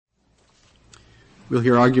We'll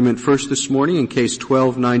hear argument first this morning in Case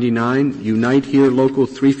 1299, Unite Here Local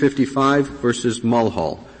 355 versus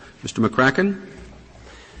Mulhall. Mr. McCracken.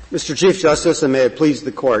 Mr. Chief Justice, and may it please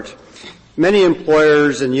the Court, many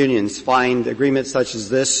employers and unions find agreements such as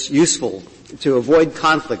this useful to avoid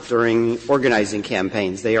conflict during organizing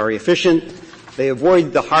campaigns. They are efficient. They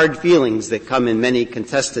avoid the hard feelings that come in many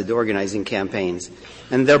contested organizing campaigns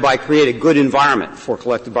and thereby create a good environment for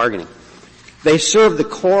collective bargaining. They serve the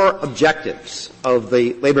core objectives of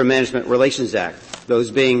the Labor Management Relations Act,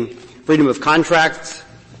 those being freedom of contract,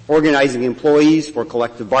 organizing employees for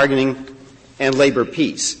collective bargaining, and labor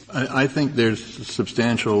peace. I think there's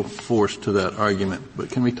substantial force to that argument,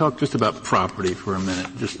 but can we talk just about property for a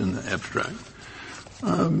minute, just in the abstract?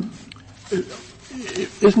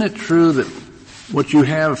 Isn't it true that what you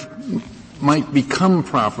have might become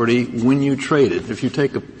property when you trade it? If you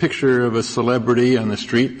take a picture of a celebrity on the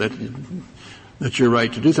street, that's your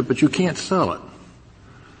right to do so, but you can't sell it.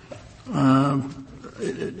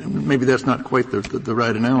 Maybe that's not quite the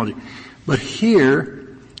right analogy. But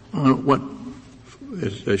here, what,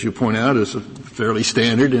 as you point out, is fairly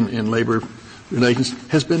standard in labor relations,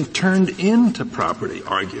 has been turned into property,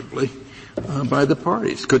 arguably, by the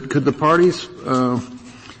parties. Could the parties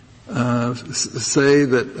say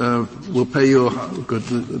that we'll pay you? Could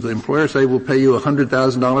the employer say we'll pay you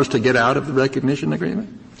 $100,000 to get out of the recognition agreement?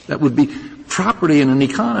 That would be property in an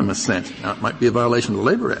economist's sense. Now, it might be a violation of the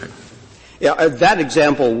Labor Act. Yeah, that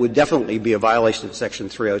example would definitely be a violation of Section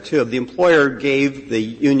 302. If the employer gave the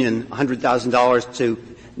union $100,000 to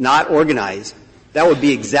not organize, that would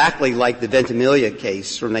be exactly like the Ventimiglia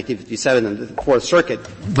case from 1957 in the Fourth Circuit.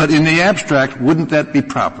 But in the abstract, wouldn't that be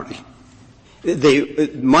property?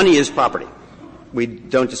 Money is property. We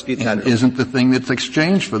don't dispute that. And isn't the thing that's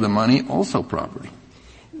exchanged for the money also property?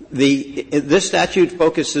 This statute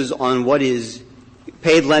focuses on what is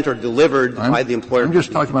paid, lent, or delivered by the employer. I'm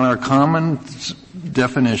just talking about our common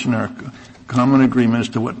definition, our common agreement as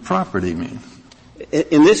to what property means.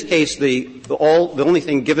 In this case, the only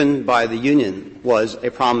thing given by the union was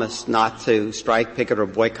a promise not to strike, picket, or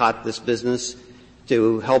boycott this business,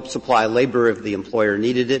 to help supply labor if the employer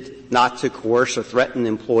needed it, not to coerce or threaten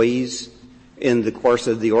employees in the course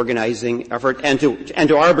of the organizing effort, and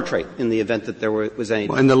to arbitrate in the event that there was any.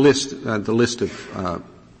 Well, and the list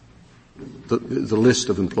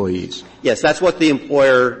of employees. Yes, that's what the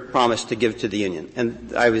employer promised to give to the union.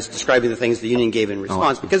 And I was describing the things the union gave in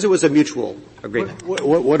response because it was a mutual agreement.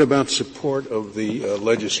 What about support of the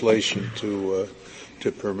legislation to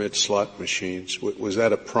permit slot machines? Was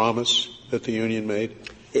that a promise that the union made?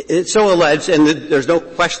 It's so alleged, and there's no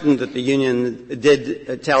question that the union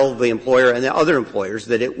did tell the employer and the other employers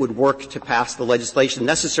that it would work to pass the legislation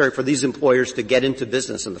necessary for these employers to get into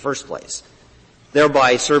business in the first place,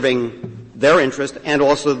 thereby serving their interest and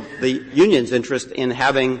also the union's interest in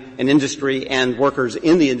having an industry and workers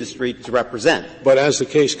in the industry to represent. But as the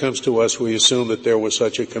case comes to us, we assume that there was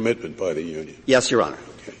such a commitment by the union. Yes, Your Honor.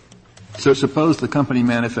 Okay. So suppose the company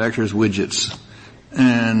manufactures widgets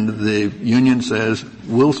and the union says,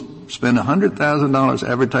 we'll spend $100,000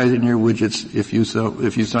 advertising your widgets if you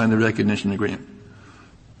sign the recognition agreement.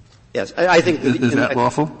 Yes, I think is that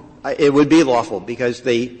lawful? It would be lawful because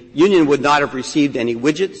the union would not have received any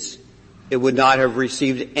widgets. It would not have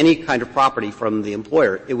received any kind of property from the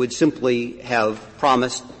employer. It would simply have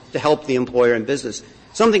promised to help the employer in business,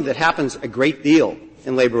 something that happens a great deal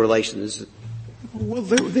in labor relations. Well,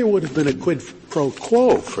 there would have been a quid pro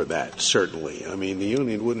quo for that, certainly. I mean, the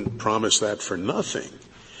union wouldn't promise that for nothing.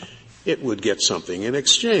 It would get something in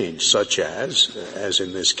exchange, such as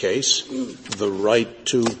in this case, the right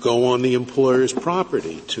to go on the employer's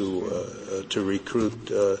property to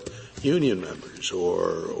recruit union members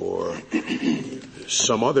or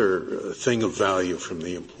some other thing of value from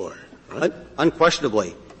the employer, right?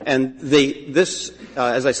 Unquestionably. And this,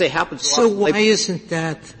 as I say, happens. So why isn't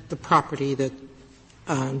that the property that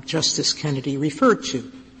Justice Kennedy referred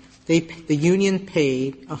to? The union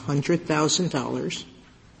paid $100,000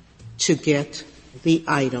 to get the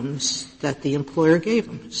items that the employer gave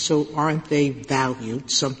them. So aren't they valued,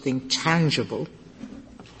 something tangible,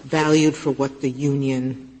 valued for what the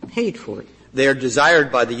union paid for it? They are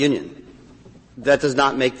desired by the union. That does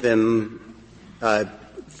not make them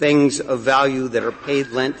things of value that are paid,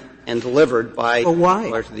 lent, and delivered by. Well,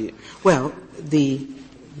 why? Well, the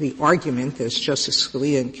argument, as Justice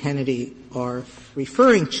Scalia and Kennedy are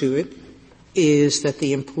referring to it, is that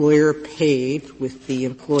the employer paid with the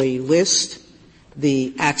employee list,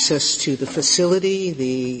 the access to the facility,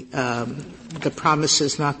 the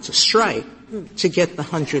promises not to strike, to get the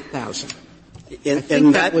 $100,000. I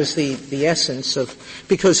think that was the essence of,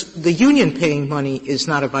 because the union paying money is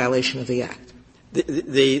not a violation of the Act.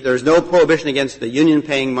 There's no prohibition against the union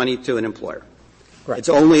paying money to an employer. Right. It's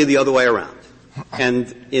only the other way around.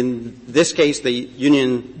 And in this case, the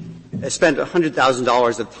union spent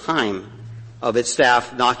 $100,000 of time of its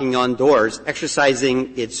staff knocking on doors,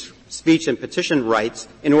 exercising its speech and petition rights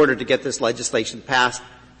in order to get this legislation passed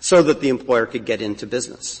so that the employer could get into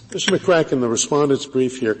business. Mr. McCracken, the respondent's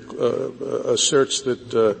brief here asserts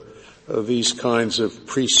that these kinds of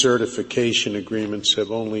pre-certification agreements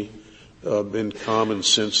have only been common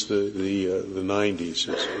since the 90s.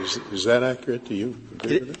 Is that accurate? Do you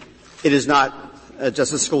agree with it? It is not,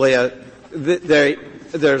 Justice Scalia.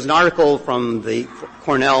 There's an article from the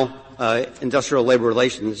Cornell Industrial Labor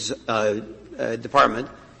Relations Department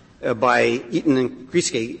by Eaton and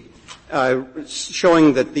Kreisky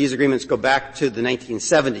showing that these agreements go back to the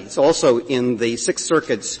 1970s. Also, in the Sixth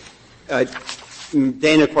Circuit's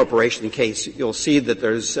Dana Corporation case, you'll see that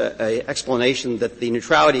there's an explanation that the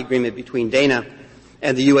neutrality agreement between Dana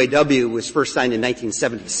and the UAW was first signed in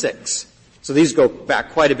 1976. So these go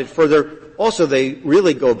back quite a bit further. Also, they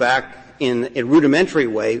really go back in a rudimentary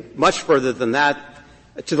way, much further than that,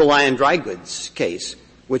 to the Lion Dry Goods case,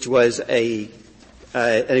 which was an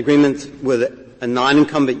agreement with a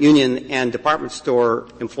non-incumbent union and department store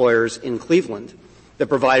employers in Cleveland that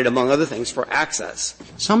provided, among other things, for access.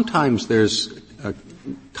 Sometimes there's a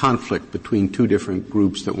conflict between two different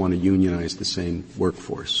groups that want to unionize the same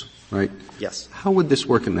workforce, right? Yes. How would this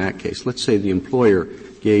work in that case? Let's say the employer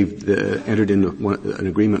entered into an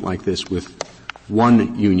agreement like this with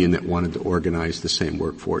one union that wanted to organize the same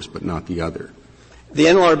workforce, but not the other. The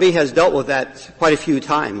NLRB has dealt with that quite a few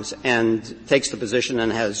times and takes the position and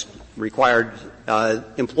has required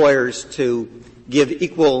employers to give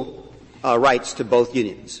equal rights to both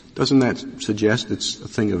unions. Doesn't that suggest it's a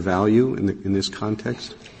thing of value in this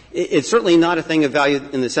context? It's certainly not a thing of value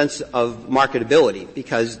in the sense of marketability,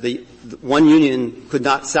 because the one union could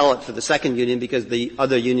not sell it to the second union because the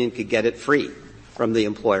other union could get it free from the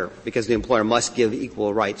employer, because the employer must give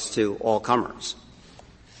equal rights to all comers.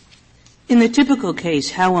 In the typical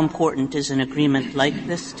case, how important is an agreement like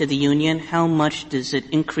this to the union? How much does it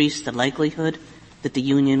increase the likelihood that the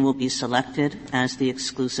union will be selected as the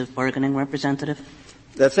exclusive bargaining representative?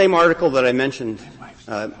 That same article that I mentioned,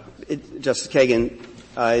 Justice Kagan,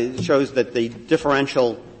 shows that the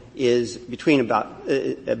differential is between about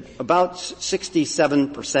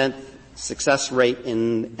 67% success rate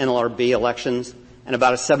in NLRB elections and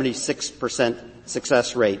about a 76%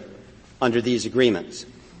 success rate under these agreements.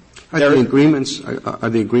 Are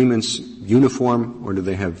the agreements uniform, or do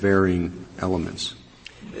they have varying elements?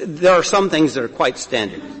 There are some things that are quite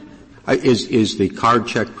standard. Is the card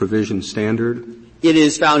check provision standard? It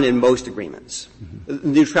is found in most agreements.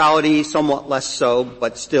 Mm-hmm. Neutrality, somewhat less so,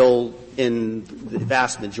 but still in the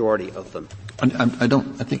vast majority of them.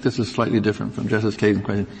 I think this is slightly different from Justice Kagan's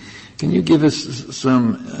question. Can you give us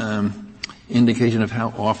some indication of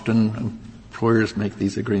how often employers make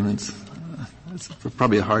these agreements? It's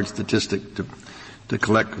probably a hard statistic to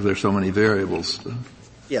collect because there's so many variables.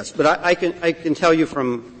 Yes, but I can tell you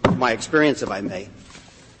from my experience, if I may,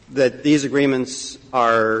 that these agreements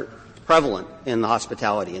are prevalent in the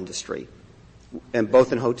hospitality industry, and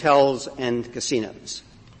both in hotels and casinos,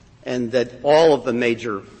 and that all of the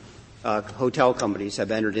major hotel companies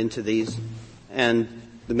have entered into these, and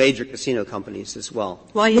the major casino companies as well.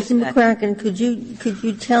 Why is Mr. that? McCracken, could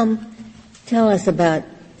you tell us about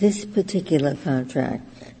this particular contract?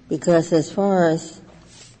 Because as far as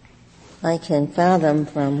I can fathom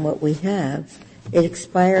from what we have, it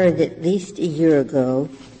expired at least a year ago,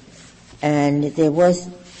 and there was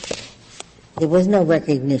no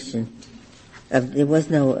recognition there was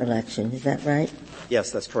no election. Is that right?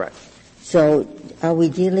 Yes, that's correct. So are we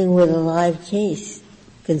dealing with a live case,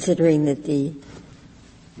 considering that the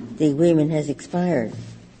agreement has expired?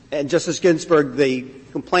 And Justice Ginsburg, the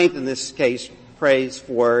complaint in this case prays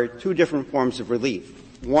for two different forms of relief.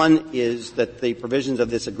 One is that the provisions of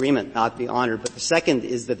this agreement not be honored, but the second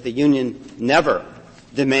is that the union never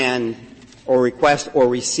demand or request or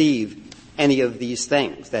receive any of these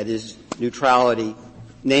things, that is, neutrality,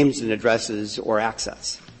 names and addresses, or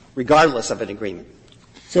access, regardless of an agreement.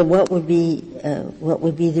 So what would be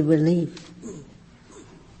the relief?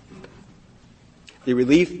 The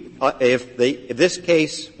relief, if this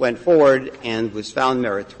case went forward and was found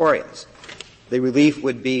meritorious, the relief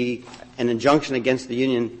would be an injunction against the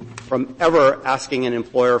union from ever asking an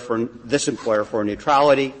employer for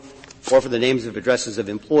neutrality, or for the names and addresses of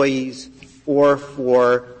employees, or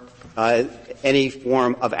for any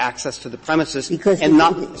form of access to the premises. Because and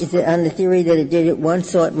is it on the theory that it did it once,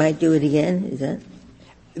 so it might do it again? Is that?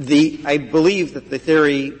 I believe that the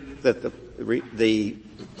theory that the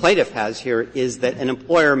plaintiff has here is that an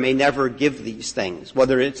employer may never give these things,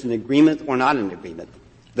 whether it's an agreement or not an agreement.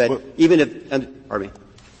 That even if, pardon me.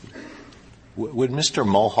 Would Mr.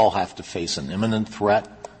 Mulhall have to face an imminent threat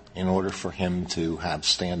in order for him to have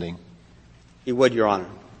standing? He would, Your Honor.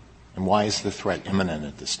 And why is the threat imminent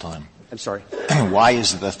at this time? I'm sorry. Why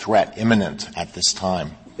is the threat imminent at this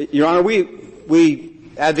time? Your Honor, we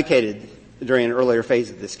advocated during an earlier phase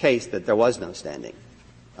of this case that there was no standing.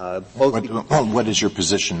 What is your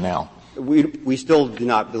position now? We still do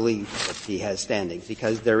not believe that he has standing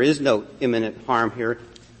because there is no imminent harm here.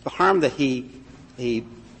 The harm that he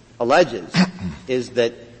alleges is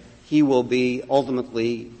that he will be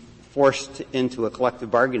ultimately forced into a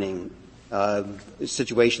collective bargaining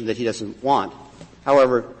situation that he doesn't want.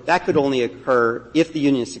 However, that could only occur if the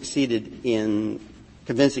union succeeded in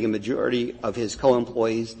convincing a majority of his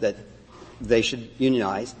co-employees that they should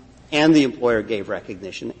unionize, and the employer gave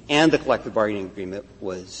recognition, and the collective bargaining agreement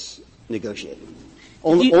was negotiated.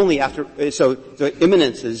 Only after so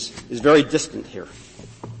imminence is very distant here.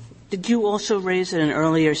 Did you also raise at an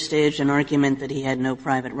earlier stage an argument that he had no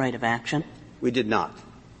private right of action? We did not.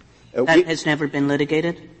 That has never been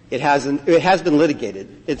litigated? It hasn't. It has been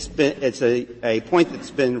litigated. It's a point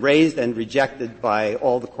that's been raised and rejected by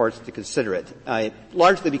all the courts to consider it,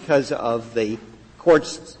 largely because of the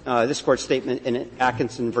this court's statement in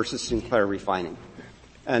Atkinson versus Sinclair Refining.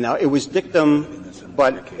 Now it was dictum,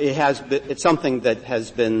 but it's something that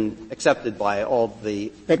has been accepted by all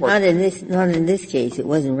the But courts. not in this case. It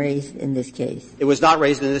wasn't raised in this case. It was not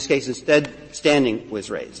raised in this case. Instead, standing was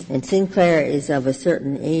raised. And Sinclair is of a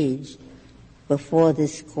certain age before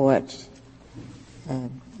this court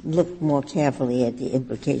looked more carefully at the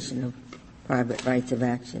implication of private rights of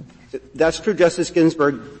action. That's true, Justice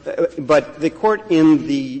Ginsburg, but the court in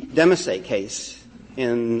the Demesay case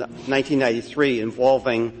in 1993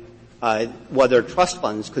 involving whether trust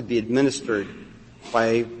funds could be administered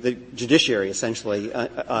by the judiciary, essentially,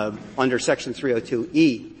 under Section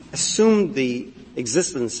 302E, assumed the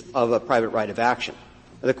existence of a private right of action.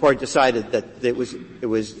 The court decided that it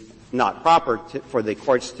was not proper for the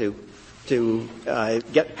courts to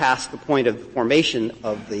get past the point of formation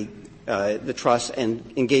of the trust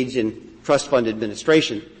and engage in trust fund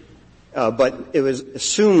administration. But it was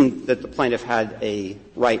assumed that the plaintiff had a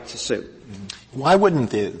right to sue. Why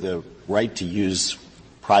wouldn't the right to use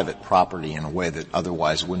private property in a way that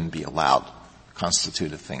otherwise wouldn't be allowed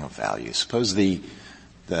constitute a thing of value? Suppose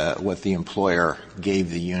what the employer gave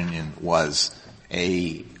the union was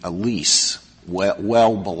a lease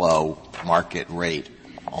well below market rate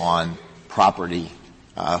on property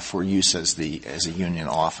for use as a union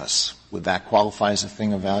office. Would that qualify as a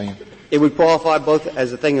thing of value? It would qualify both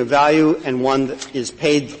as a thing of value and one that is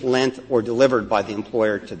paid, lent, or delivered by the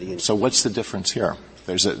employer to the union. So what's the difference here?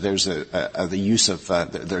 There's the use of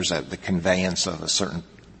the conveyance of a certain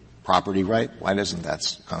property right. Why doesn't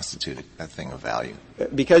that constitute a thing of value?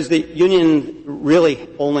 Because the union really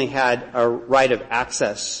only had a right of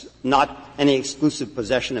access, not any exclusive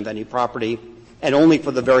possession of any property, and only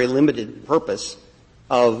for the very limited purpose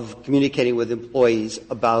of communicating with employees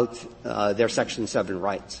about their Section 7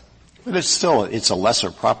 rights. But it's a lesser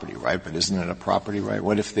property right, but isn't it a property right?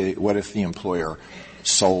 What if the employer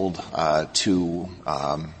sold to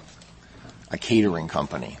a catering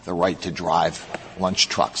company the right to drive lunch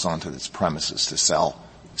trucks onto its premises to sell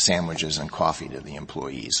sandwiches and coffee to the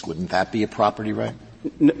employees? Wouldn't that be a property right?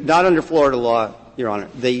 Not under Florida law, Your Honor.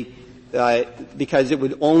 Because it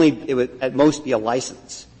would at most be a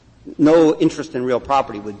license. No interest in real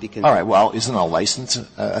property would be considered. All right. Well, isn't a license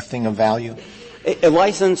a thing of value? A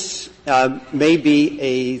license may be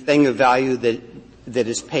a thing of value that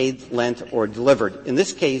is paid, lent, or delivered. In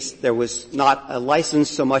this case, there was not a license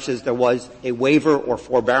so much as there was a waiver or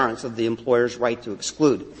forbearance of the employer's right to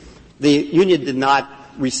exclude. The union did not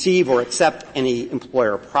receive or accept any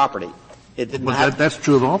employer property. It did not. That's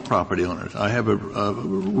true of all property owners. I have a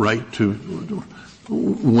right to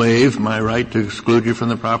waive my right to exclude you from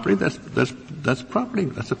the property. That's property.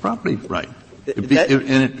 That's a property right.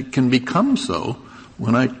 And it can become so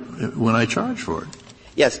when I charge for it.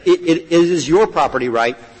 Yes, it is your property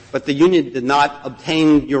right, but the union did not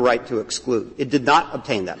obtain your right to exclude. It did not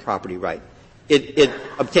obtain that property right. It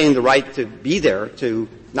obtained the right to be there,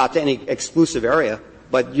 not to any exclusive area,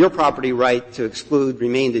 but your property right to exclude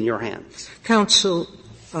remained in your hands. Counsel,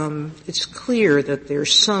 it's clear that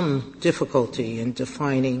there's some difficulty in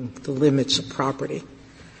defining the limits of property.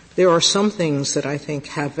 There are some things that I think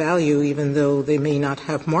have value even though they may not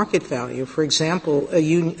have market value. For example,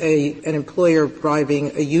 an employer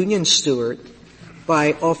bribing a union steward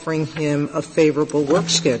by offering him a favorable work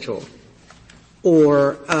schedule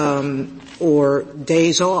or or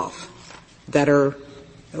days off that are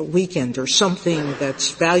a weekend or something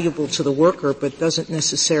that's valuable to the worker but doesn't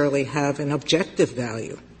necessarily have an objective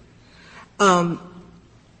value. The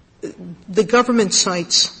government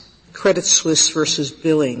cites Credit Suisse versus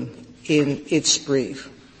Billing in its brief.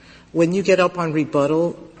 When you get up on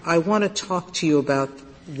rebuttal, I want to talk to you about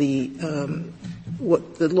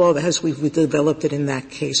what the law as we've developed it in that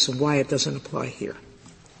case and why it doesn't apply here.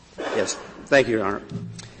 Yes. Thank you, Your Honor.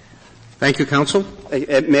 Thank you, counsel.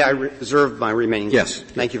 May I reserve my remaining time? Yes.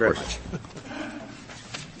 Thank you very much.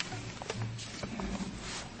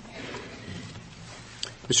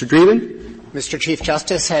 Mr. Dreeben? Mr. Chief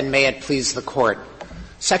Justice, and may it please the Court.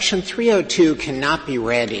 Section 302 cannot be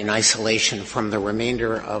read in isolation from the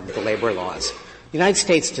remainder of the labor laws. The United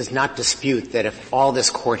States does not dispute that if all this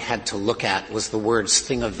Court had to look at was the words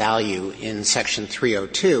thing of value in Section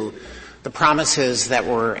 302, the promises that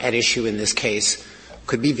were at issue in this case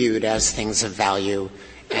could be viewed as things of value,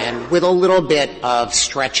 and with a little bit of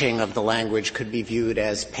stretching of the language could be viewed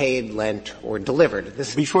as paid, lent, or delivered.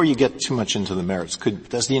 Before you get too much into the merits,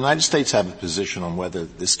 does the United States have a position on whether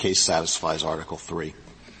this case satisfies Article 3?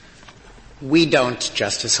 We don't,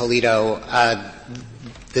 Justice Alito.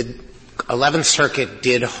 The 11th Circuit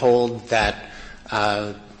did hold that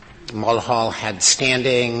Mulhall had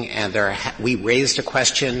standing, and we raised a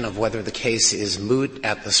question of whether the case is moot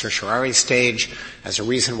at the certiorari stage as a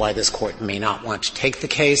reason why this Court may not want to take the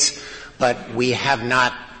case, but we have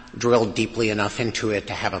not drilled deeply enough into it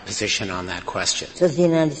to have a position on that question. Does the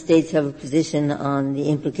United States have a position on the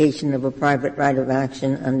implication of a private right of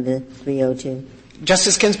action under 302?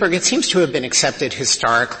 Justice Ginsburg, it seems to have been accepted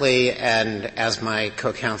historically, and as my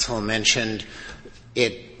co-counsel mentioned,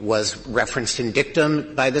 it was referenced in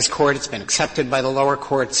dictum by this Court. It's been accepted by the lower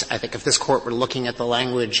courts. I think if this Court were looking at the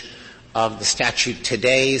language of the statute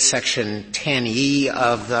today, Section 10E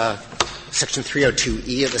of Section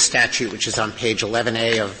 302E of the statute, which is on page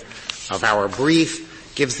 11A of our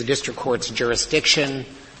brief, gives the district courts jurisdiction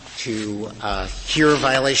to hear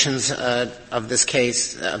violations of this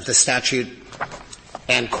case, of the statute.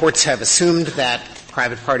 And courts have assumed that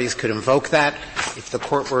private parties could invoke that. If the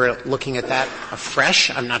Court were looking at that afresh,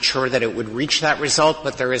 I'm not sure that it would reach that result,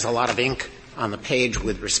 but there is a lot of ink on the page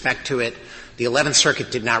with respect to it. The 11th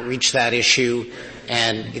Circuit did not reach that issue,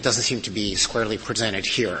 and it doesn't seem to be squarely presented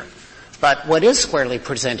here. But what is squarely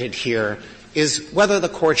presented here is whether the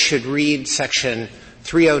Court should read Section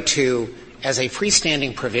 302 as a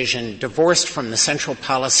freestanding provision divorced from the central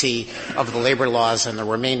policy of the labor laws and the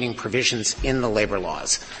remaining provisions in the labor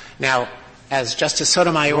laws. Now, as Justice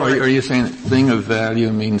Sotomayor... Are you saying that thing of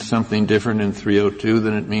value means something different in 302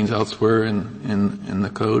 than it means elsewhere in the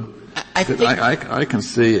Code? I can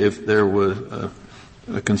see if there was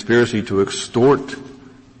a conspiracy to extort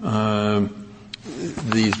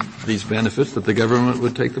these benefits that the government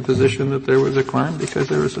would take the position that there was a crime because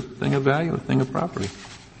there was a thing of value, a thing of property.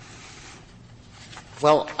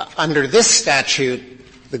 Well, under this statute,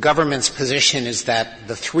 the government's position is that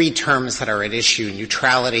the three terms that are at issue,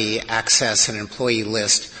 neutrality, access, and employee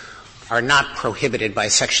list, are not prohibited by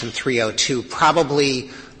Section 302. Probably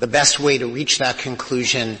the best way to reach that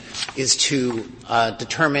conclusion is to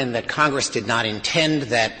determine that Congress did not intend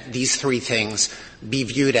that these three things be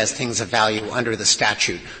viewed as things of value under the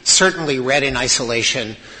statute. Certainly read in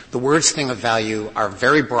isolation, the words thing of value are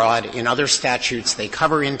very broad. In other statutes, they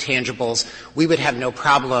cover intangibles. We would have no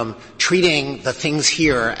problem treating the things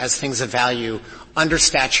here as things of value under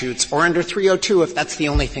statutes or under 302 if that's the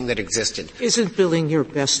only thing that existed. Isn't billing your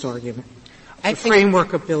best argument? The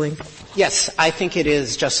framework of billing? Yes, I think it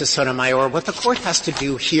is, Justice Sotomayor. What the Court has to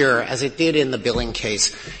do here, as it did in the billing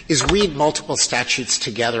case, is read multiple statutes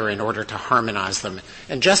together in order to harmonize them.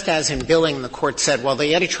 And just as in billing, the Court said, well,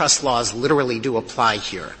 the antitrust laws literally do apply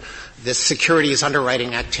here. This securities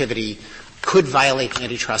underwriting activity could violate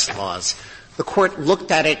antitrust laws. The Court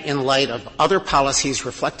looked at it in light of other policies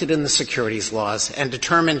reflected in the securities laws and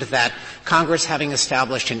determined that Congress, having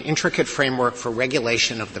established an intricate framework for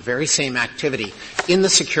regulation of the very same activity in the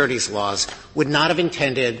securities laws, would not have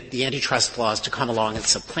intended the antitrust laws to come along and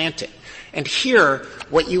supplant it. And here,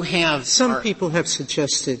 what you have Some people have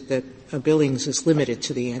suggested that billings is limited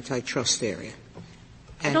to the antitrust area.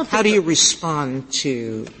 And how do you respond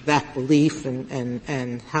to that belief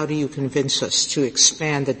and how do you convince us to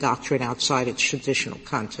expand the doctrine outside its traditional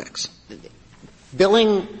context?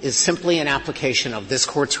 Billing is simply an application of this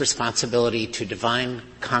Court's responsibility to divine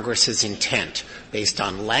Congress's intent based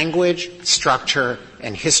on language, structure,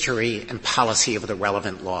 and history and policy of the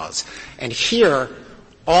relevant laws. And here,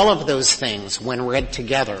 all of those things, when read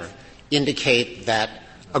together, indicate that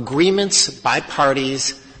agreements by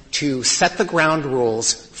parties to set the ground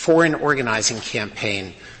rules for an organizing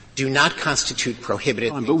campaign do not constitute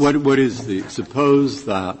prohibited. But what is suppose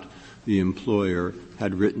that the employer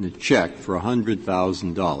had written a check for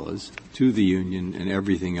 $100,000 to the union and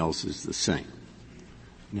everything else is the same.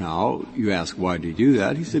 Now, you ask, why do you do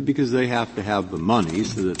that? He said, because they have to have the money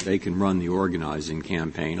so that they can run the organizing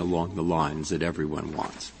campaign along the lines that everyone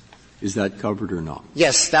wants. Is that covered or not?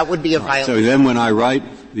 Yes, that would be a violation. So then when I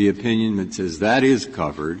write the opinion that says that is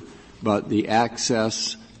covered, but the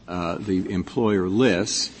access, the employer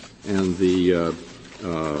lists and the,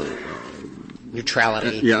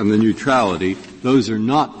 neutrality. And the neutrality, those are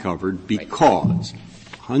not covered because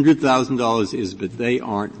 $100,000 is, but they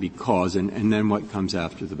aren't because, and then what comes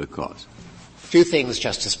after the because? Two things,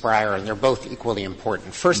 Justice Breyer, and they're both equally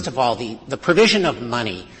important. First of all, the provision of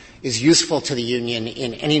money is useful to the union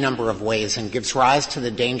in any number of ways and gives rise to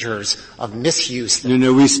the dangers of misuse.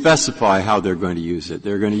 No, we specify how they're going to use it.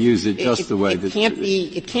 They're going to use it just the way that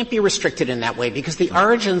it can't be restricted in that way because the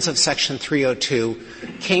origins of Section 302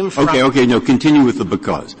 came from. Okay, no, continue with the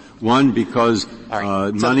because. One, because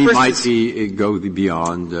money might go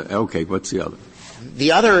beyond. Okay, what's the other?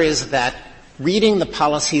 The other is that reading the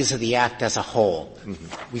policies of the Act as a whole,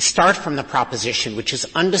 we start from the proposition, which is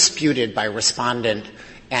undisputed by respondent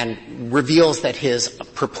and reveals that his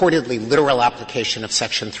purportedly literal application of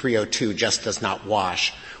Section 302 just does not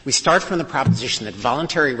wash. We start from the proposition that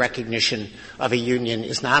voluntary recognition of a union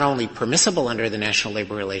is not only permissible under the National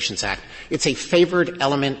Labor Relations Act, it's a favored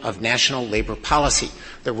element of national labor policy.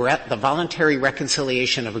 The voluntary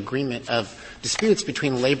reconciliation of disputes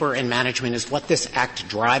between labor and management is what this Act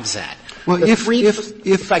drives at. Well,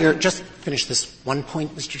 if I could just finish this one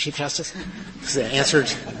point, Mr. Chief Justice, because it answered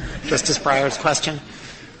Justice Breyer's question.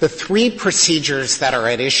 The three procedures that are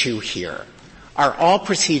at issue here are all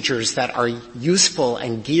procedures that are useful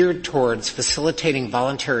and geared towards facilitating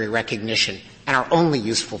voluntary recognition and are only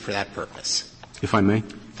useful for that purpose. If I may?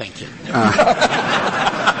 Thank you.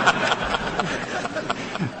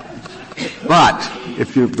 But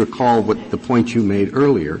if you recall what the point you made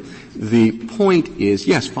earlier, the point is,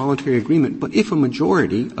 yes, voluntary agreement, but if a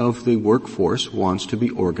majority of the workforce wants to be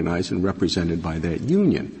organized and represented by that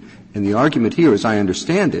union. And the argument here, as I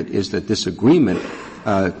understand it, is that this agreement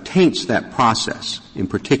taints that process, in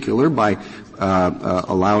particular by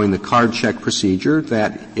allowing the card check procedure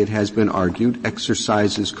that it has been argued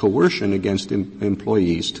exercises coercion against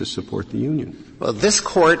employees to support the union. Well, this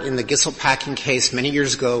Court in the Gissel Packing case many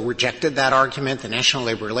years ago rejected that argument. The National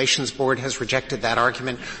Labor Relations Board has rejected that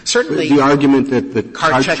argument. Certainly, the argument that the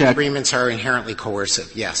card check agreements are inherently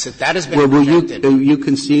coercive. Yes, that has been rejected. Will you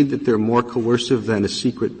concede that they're more coercive than a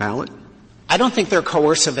secret ballot? I don't think they're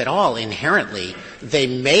coercive at all inherently. They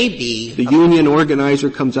may be. The union organizer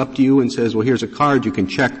comes up to you and says, well, here's a card. You can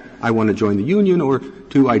check, I want to join the union, or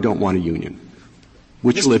 2, I don't want a union.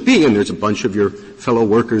 Which will it be? And there's a bunch of your fellow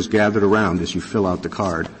workers gathered around as you fill out the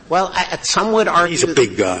card. Well, some would argue. He's a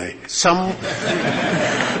big guy. Some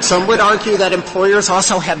would argue that employers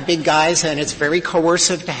also have big guys, and it's very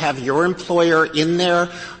coercive to have your employer in there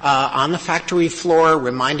on the factory floor,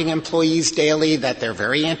 reminding employees daily that they're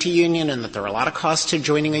very anti-union and that there are a lot of costs to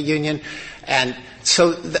joining a union. And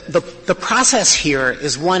so the process here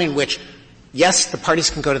is one in which, yes, the parties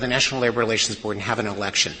can go to the National Labor Relations Board and have an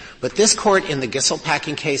election. But this Court in the Gissel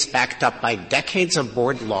Packing case, backed up by decades of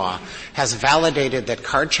board law, has validated that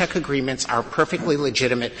card check agreements are perfectly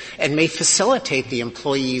legitimate and may facilitate the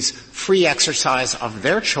employees' free exercise of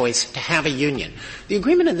their choice to have a union. The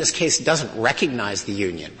agreement in this case doesn't recognize the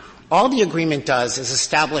union. All the agreement does is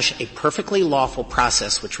establish a perfectly lawful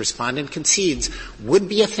process, which respondent concedes would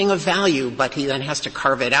be a thing of value, but he then has to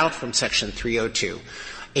carve it out from Section 302.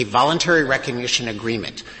 A voluntary recognition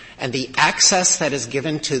agreement. And the access that is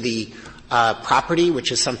given to the property, which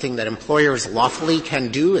is something that employers lawfully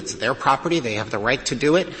can do, it's their property, they have the right to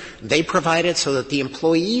do it, they provide it so that the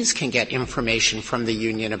employees can get information from the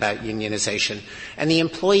union about unionization. And the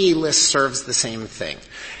employee list serves the same thing.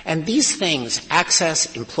 And these things,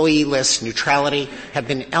 access, employee lists, neutrality, have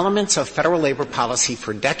been elements of federal labor policy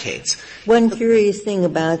for decades. One curious thing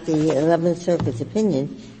about the 11th Circuit's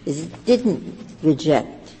opinion is it didn't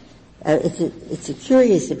reject. It's a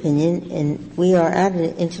curious opinion, and we are at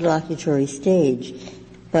an interlocutory stage,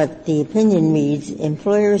 but the opinion reads,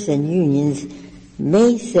 employers and unions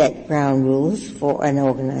may set ground rules for an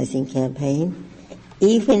organizing campaign,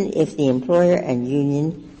 even if the employer and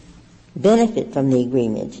union benefit from the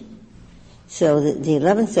agreement. So the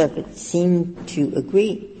 11th Circuit seemed to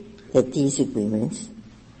agree that these agreements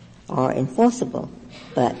are enforceable,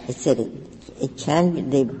 but it said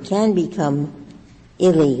they can become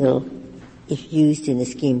illegal if used in a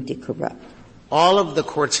scheme to corrupt. All of the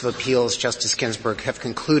courts of appeals, Justice Ginsburg, have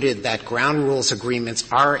concluded that ground rules agreements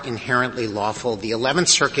are inherently lawful. The 11th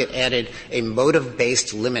Circuit added a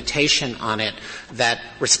motive-based limitation on it that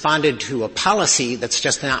responded to a policy that's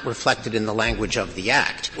just not reflected in the language of the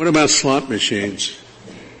Act. What about slot machines?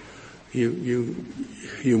 You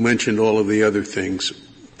mentioned all of the other things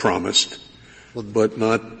promised, but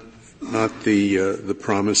not the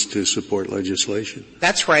promise to support legislation.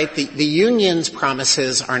 That's right. The union's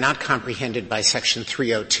promises are not comprehended by Section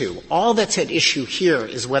 302. All that's at issue here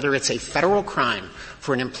is whether it's a federal crime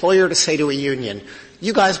for an employer to say to a union,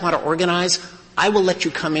 you guys want to organize? I will let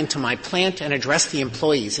you come into my plant and address the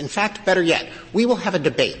employees. In fact, better yet, we will have a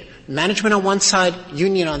debate. Management on one side,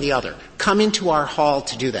 union on the other. Come into our hall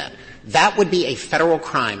to do that. That would be a federal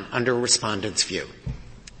crime under respondent's view.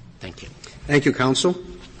 Thank you. Thank you, counsel.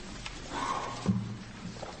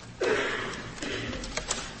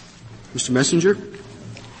 Mr. Messenger.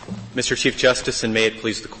 Mr. Chief Justice, and may it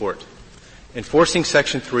please the Court. Enforcing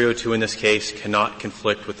Section 302 in this case cannot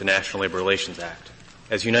conflict with the National Labor Relations Act.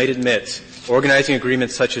 As Unite admits, organizing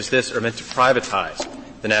agreements such as this are meant to privatize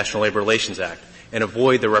the National Labor Relations Act and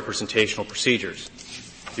avoid the representational procedures.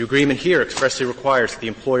 The agreement here expressly requires that the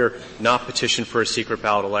employer not petition for a secret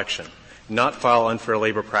ballot election, not file unfair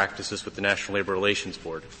labor practices with the National Labor Relations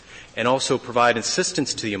Board, and also provide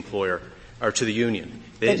assistance to the employer or to the union.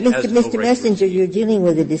 But Mr. Messenger, you're dealing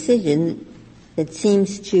with a decision that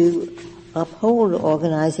seems to uphold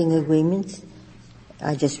organizing agreements.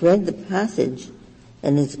 I just read the passage,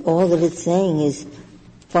 and all that it's saying is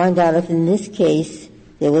find out if in this case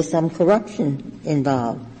there was some corruption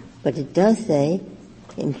involved. But it does say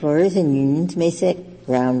employers and unions may set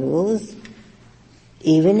ground rules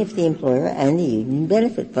even if the employer and the union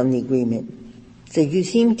benefit from the agreement. So you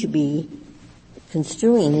seem to be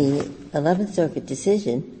construing the 11th Circuit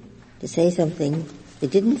decision to say something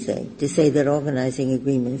it didn't say, to say that organizing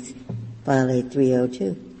agreements violate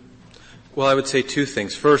 302. Well, I would say two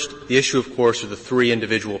things. First, the issue, of course, are the three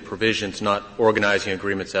individual provisions, not organizing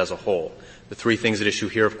agreements as a whole. The three things at issue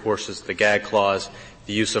here, of course, is the gag clause,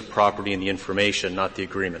 the use of property, and the information, not the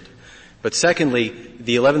agreement. But secondly,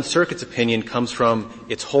 the 11th Circuit's opinion comes from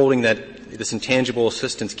its holding that this intangible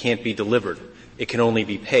assistance can't be delivered. It can only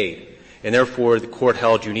be paid. And therefore, the Court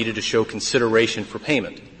held you needed to show consideration for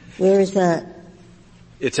payment. Where is that?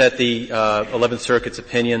 It's at the 11th Circuit's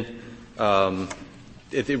opinion,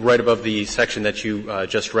 right above the section that you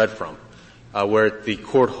just read from, where the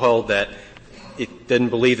Court held that it didn't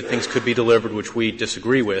believe that things could be delivered, which we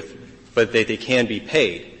disagree with, but they can be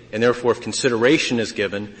paid. And therefore, if consideration is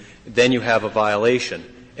given, then you have a violation.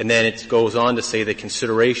 And then it goes on to say that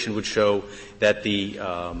consideration would show that the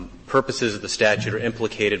purposes of the statute are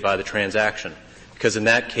implicated by the transaction, because in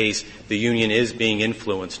that case, the union is being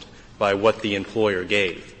influenced by what the employer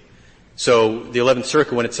gave. So the 11th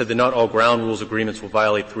Circuit, when it said that not all ground rules agreements will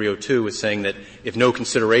violate 302, is saying that if no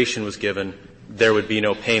consideration was given, there would be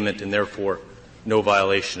no payment and therefore no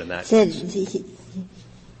violation in that case.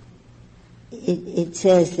 It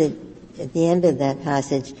says that at the end of that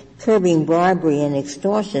passage, curbing bribery and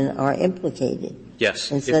extortion are implicated.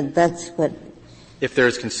 Yes. And so that's what. If there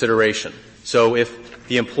is consideration. So if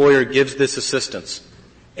the employer gives this assistance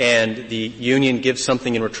and the union gives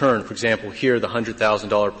something in return, for example, here the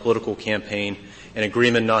 $100,000 political campaign, an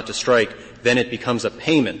agreement not to strike, then it becomes a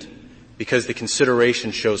payment because the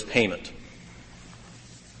consideration shows payment.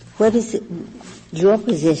 What is your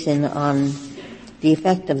position on the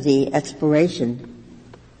effect of the expiration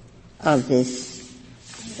of this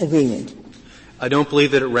agreement? I don't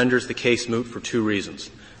believe that it renders the case moot for two reasons.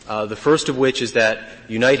 The first of which is that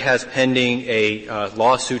Unite has pending a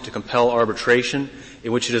lawsuit to compel arbitration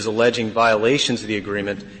in which it is alleging violations of the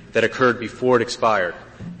agreement that occurred before it expired.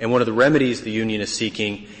 And one of the remedies the union is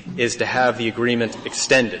seeking is to have the agreement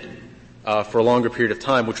extended for a longer period of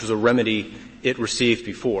time, which was a remedy it received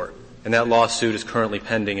before. And that lawsuit is currently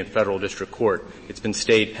pending in federal district court. It's been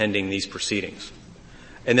stayed pending these proceedings.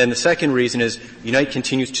 And then the second reason is Unite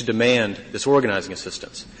continues to demand this organizing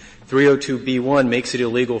assistance. 302B1 makes it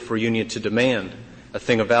illegal for a union to demand a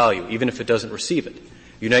thing of value, even if it doesn't receive it.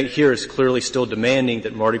 Unite here is clearly still demanding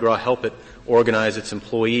that Mardi Gras help it organize its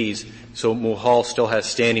employees, so Mulhall still has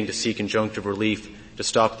standing to seek injunctive relief to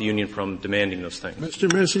stop the union from demanding those things.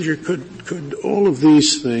 Mr. Messenger, could all of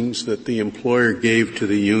these things that the employer gave to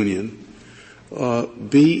the union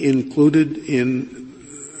be included in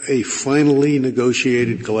a finally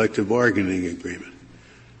negotiated collective bargaining agreement?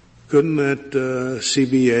 Couldn't that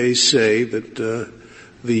CBA say that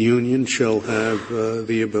the union shall have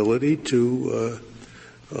the ability to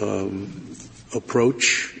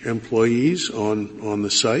approach employees on the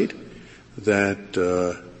site,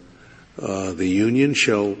 that The union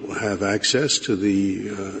shall have access to the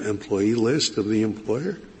employee list of the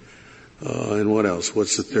employer. And what else?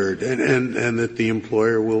 What's the third? And that the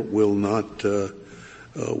employer will not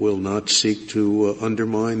seek to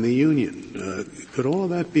undermine the union. Could all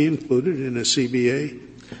that be included in a CBA?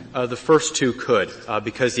 The first two could,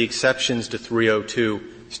 because the exceptions to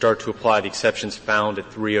 302 start to apply the exceptions found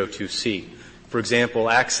at 302C. For example,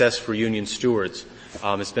 access for union stewards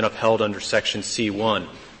has been upheld under Section C1,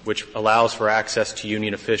 which allows for access to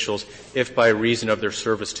union officials if by reason of their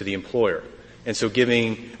service to the employer. And so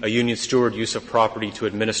giving a union steward use of property to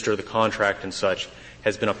administer the contract and such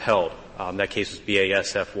has been upheld. That case was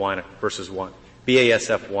BASF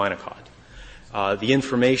Wynacott. The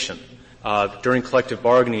information. During collective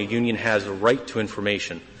bargaining, a union has a right to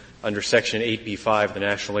information under Section 8B5 of the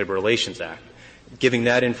National Labor Relations Act. Giving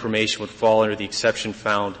that information would fall under the exception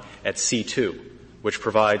found at C2, which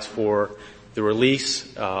provides for the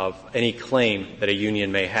release of any claim that a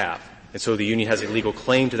union may have. And so the union has a legal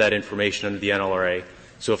claim to that information under the NLRA.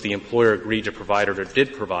 So if the employer agreed to provide it or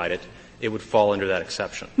did provide it, it would fall under that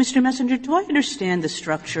exception. Mr. Messenger, do I understand the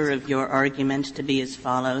structure of your argument to be as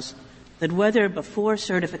follows? That whether before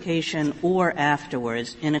certification or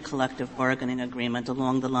afterwards in a collective bargaining agreement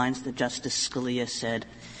along the lines that Justice Scalia said,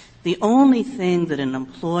 the only thing that an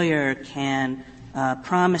employer can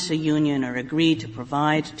promise a union or agree to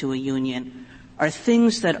provide to a union are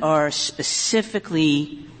things that are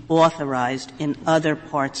specifically authorized in other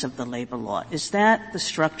parts of the labor law. Is that the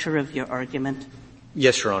structure of your argument?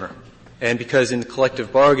 Yes, Your Honor. And because in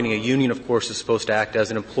collective bargaining, a union, of course, is supposed to act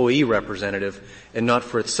as an employee representative and not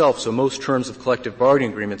for itself. So most terms of collective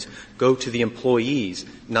bargaining agreements go to the employees,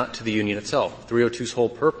 not to the union itself. 302's whole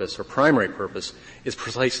purpose, or primary purpose, is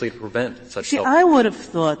precisely to prevent such See, I would have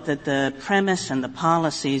thought that the premise and the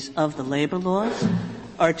policies of the labor laws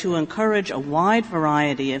are to encourage a wide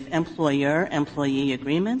variety of employer-employee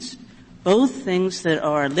agreements, both things that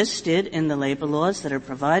are listed in the labor laws, that are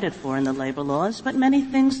provided for in the labor laws, but many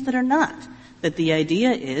things that are not. That the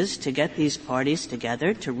idea is to get these parties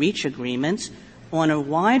together to reach agreements on a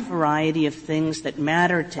wide variety of things that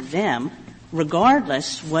matter to them,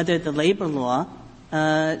 regardless whether the labor law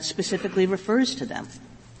specifically refers to them.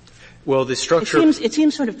 Well, the structure it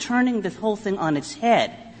seems sort of turning the whole thing on its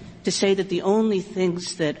head to say that the only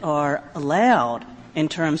things that are allowed in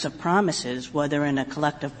terms of promises, whether in a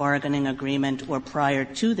collective bargaining agreement or prior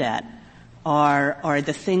to that, are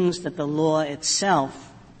the things that the law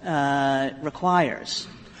itself requires.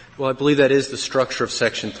 Well, I believe that is the structure of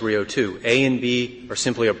Section 302. A and B are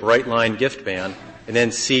simply a bright-line gift ban, and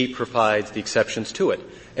then C provides the exceptions to it.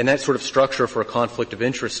 And that sort of structure for a conflict of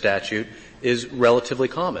interest statute is relatively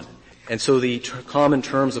common. And so the common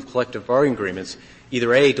terms of collective bargaining agreements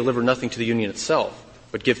either A, deliver nothing to the union itself,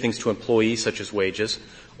 but give things to employees such as wages,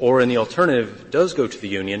 or in the alternative, does go to the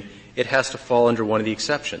union, it has to fall under one of the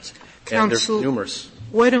exceptions. Counsel, and there's numerous.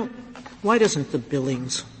 Why doesn't the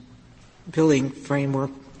billing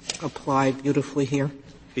framework apply beautifully here?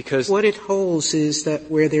 Because what it holds is that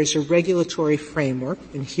where there's a regulatory framework,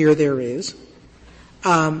 and here there is,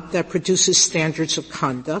 that produces standards of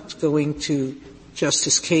conduct, going to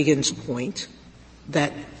Justice Kagan's point,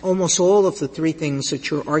 that almost all of the three things that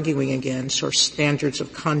you're arguing against are standards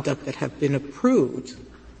of conduct that have been approved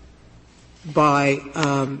by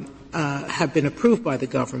the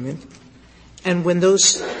government. And when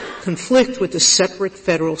those conflict with a separate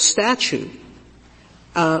federal statute,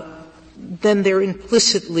 then they're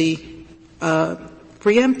implicitly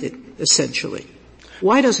preempted, essentially.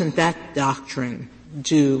 Why doesn't that doctrine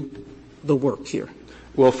do the work here?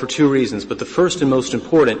 Well, for two reasons. But the first and most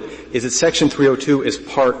important is that Section 302 is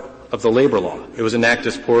part of the labor law. It was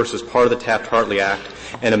enacted, of course, as part of the Taft-Hartley Act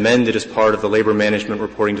and amended as part of the Labor Management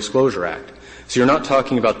Reporting Disclosure Act. So you're not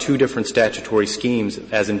talking about two different statutory schemes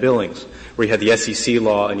as in Billings, where you had the SEC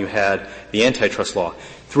law and you had the antitrust law.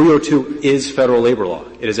 302 is federal labor law.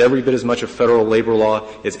 It is every bit as much a federal labor law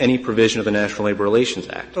as any provision of the National Labor Relations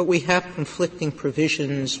Act. But we have conflicting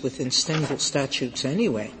provisions within single statutes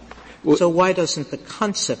anyway. So why doesn't the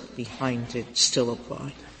concept behind it still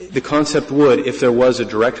apply? The concept would if there was a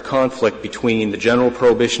direct conflict between the general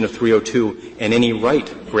prohibition of 302 and any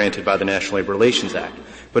right granted by the National Labor Relations Act.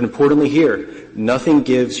 But importantly here, nothing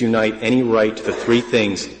gives Unite any right to the three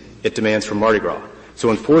things it demands from Mardi Gras. So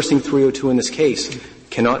enforcing 302 in this case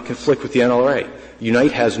cannot conflict with the NLRA.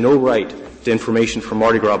 Unite has no right to information from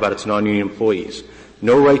Mardi Gras about its non-union employees,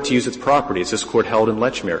 no right to use its property, as this Court held in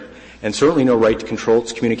Lechmere, and certainly no right to control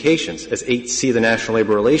its communications, as 8C of the National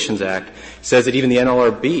Labor Relations Act says that even the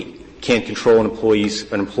NLRB can't control an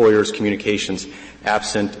employer's communications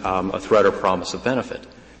absent a threat or promise of benefit.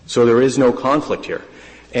 So there is no conflict here.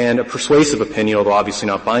 And a persuasive opinion, although obviously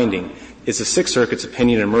not binding, is the Sixth Circuit's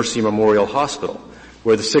opinion in Mercy Memorial Hospital,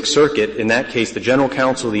 where the Sixth Circuit, in that case, the General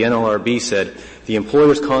Counsel of the NLRB said the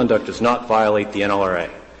employer's conduct does not violate the NLRA.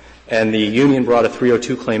 And the union brought a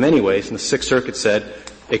 302 claim anyways, and the Sixth Circuit said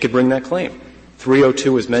it could bring that claim.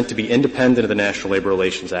 302 is meant to be independent of the National Labor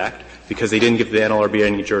Relations Act because they didn't give the NLRB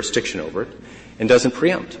any jurisdiction over it, and doesn't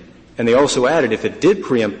preempt. And they also added if it did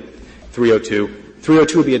preempt 302,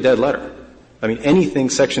 302 would be a dead letter. I mean, anything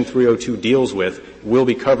Section 302 deals with will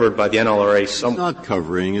be covered by the NLRA. It's not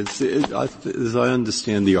covering. As I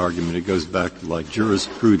understand the argument, it goes back to like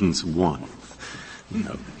jurisprudence 1. You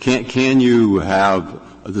know, can you have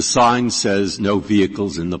the sign says no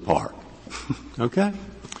vehicles in the park? Okay?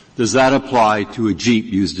 Does that apply to a Jeep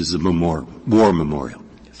used as a war memorial?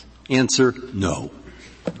 Yes. Answer, no.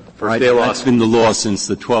 Right? That's been the law since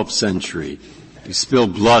the 12th century. You spill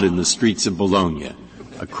blood in the streets of Bologna,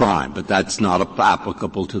 a crime, but that's not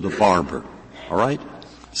applicable to the barber. All right?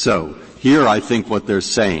 So, here I think what they're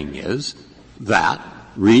saying is that,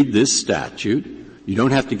 read this statute, you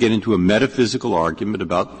don't have to get into a metaphysical argument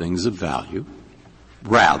about things of value.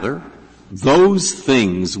 Rather, those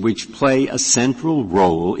things which play a central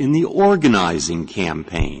role in the organizing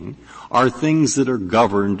campaign are things that are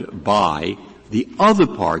governed by the other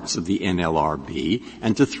parts of the NLRB,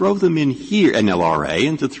 and to throw them in here, NLRA,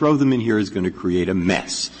 and to throw them in here is going to create a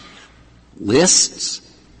mess. Lists,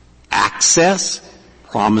 access,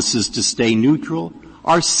 promises to stay neutral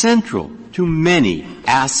are central to many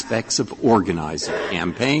aspects of organizing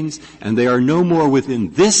campaigns, and they are no more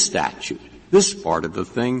within this statute, this part of the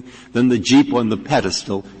thing, than the Jeep on the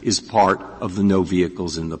pedestal is part of the no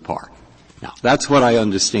vehicles in the park. Now, that's what I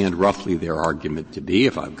understand roughly their argument to be,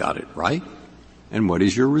 if I've got it right. And what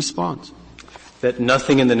is your response? That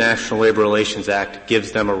nothing in the National Labor Relations Act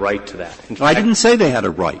gives them a right to that. In fact, I didn't say they had a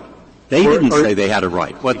right. They didn't say they had a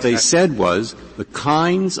right. What exactly. They said was the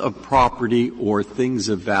kinds of property or things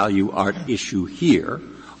of value at issue here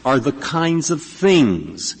are the kinds of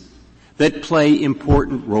things that play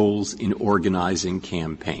important roles in organizing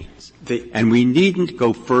campaigns. And we needn't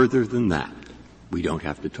go further than that. We don't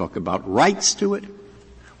have to talk about rights to it.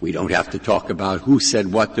 We don't have to talk about who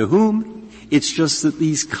said what to whom. It's just that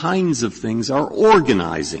these kinds of things are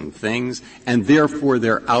organizing things, and therefore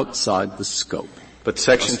they're outside the scope. But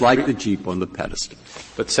Section like the Jeep on the pedestal.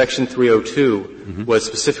 But Section 302 was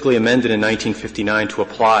specifically amended in 1959 to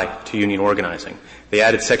apply to union organizing. They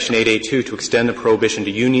added Section 8A2 to extend the prohibition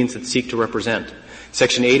to unions that seek to represent.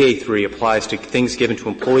 Section 8A3 applies to things given to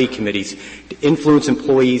employee committees to influence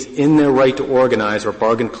employees in their right to organize or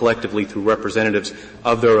bargain collectively through representatives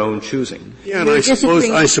of their own choosing. Yeah, and I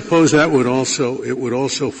suppose that would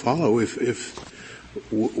also follow if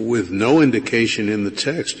with no indication in the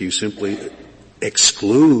text you simply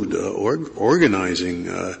exclude organizing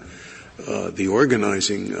the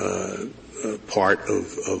organizing part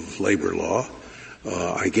of labor law.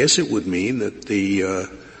 I guess it would mean that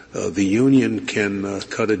the union can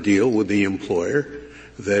cut a deal with the employer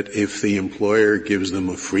that if the employer gives them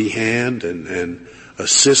a free hand and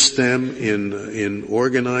assists them in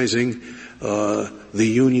organizing, the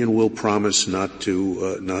union will promise not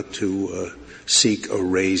to seek a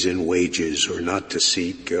raise in wages or not to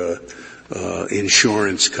seek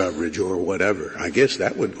insurance coverage or whatever. I guess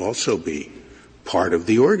that would also be part of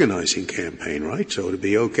the organizing campaign, right? So it'd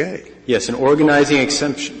be okay. Yes, an organizing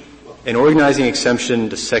exemption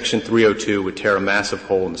to Section 302 would tear a massive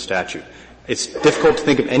hole in the statute. It's difficult to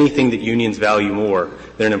think of anything that unions value more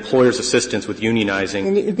than an employer's assistance with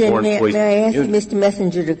unionizing more employees. May I ask Mr.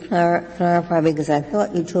 Messenger to clarify, because I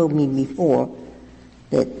thought you told me before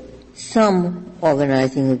that some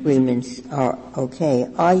organizing agreements are okay.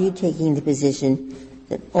 Are you taking the position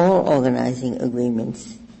that all organizing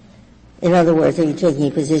agreements, in other words, are you taking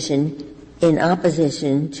a position in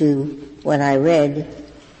opposition to what I read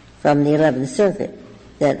from the 11th Circuit,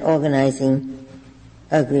 that organizing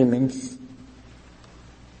agreements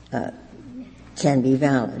can be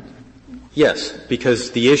valid? Yes,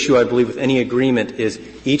 because the issue, I believe, with any agreement is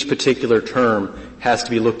each particular term has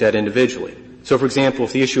to be looked at individually. So, for example,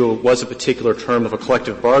 if the issue was a particular term of a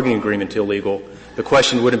collective bargaining agreement illegal, the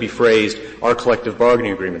question wouldn't be phrased, are collective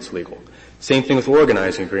bargaining agreements legal? Same thing with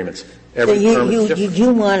organizing agreements. Every term is different.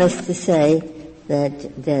 You want us to say that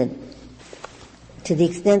to the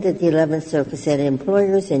extent that the 11th Circuit said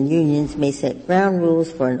employers and unions may set ground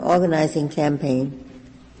rules for an organizing campaign,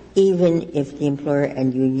 even if the employer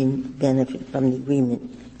and union benefit from the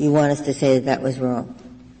agreement, you want us to say that was wrong?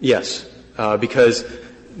 Yes, because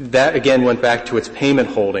that again went back to its payment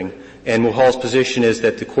holding, and Mulhall's position is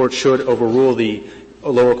that the court should overrule the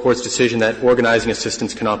lower court's decision that organizing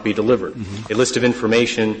assistance cannot be delivered. A list of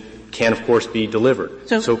information can, of course, be delivered.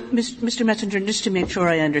 So Mr. Messenger, just to make sure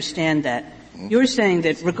I understand that, you're saying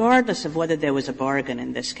that regardless of whether there was a bargain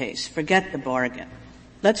in this case, forget the bargain.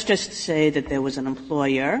 Let's just say that there was an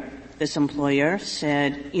employer. This employer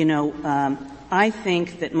said, I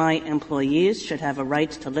think that my employees should have a right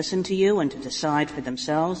to listen to you and to decide for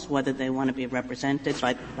themselves whether they want to be represented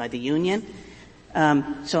by the union.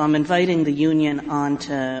 So I'm inviting the union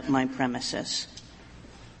onto my premises.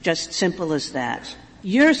 Just simple as that.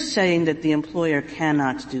 You're saying that the employer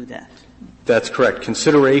cannot do that. That's correct.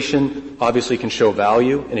 Consideration obviously can show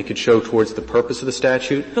value, and it could show towards the purpose of the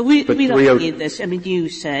statute. But we don't need this. I mean, you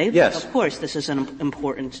say, yes, of course, this is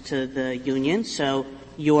important to the union, so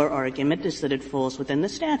your argument is that it falls within the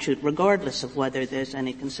statute, regardless of whether there's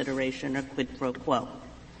any consideration or quid pro quo.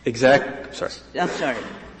 I'm sorry.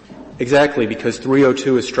 Exactly, because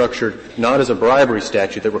 302 is structured not as a bribery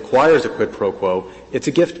statute that requires a quid pro quo. It's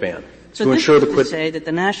a gift ban. So this is to say that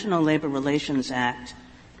the National Labor Relations Act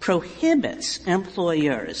prohibits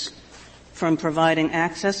employers from providing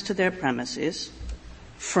access to their premises,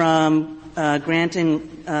 from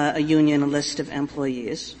granting a union a list of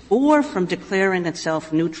employees, or from declaring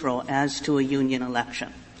itself neutral as to a union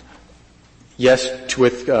election. Yes,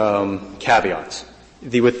 with caveats.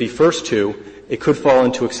 With the first two, it could fall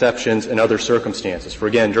into exceptions in other circumstances. For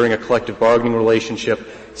again, during a collective bargaining relationship,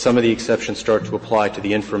 some of the exceptions start to apply to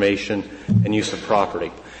the information and use of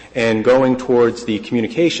property. And going towards the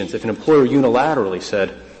communications, if an employer unilaterally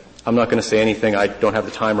said, I'm not going to say anything, I don't have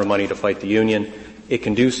the time or money to fight the union, it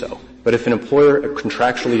can do so. But if an employer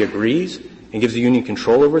contractually agrees and gives the union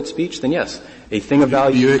control over its speech, then yes, a thing of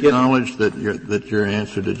value. Do you acknowledge that your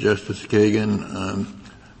answer to Justice Kagan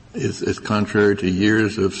is contrary to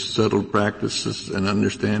years of settled practices and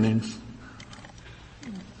understandings?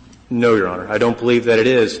 No, Your Honor. I don't believe that it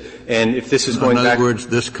is. And if this is going back— In other words,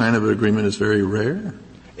 this kind of agreement is very rare?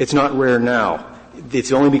 It's not rare now.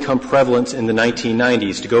 It's only become prevalent in the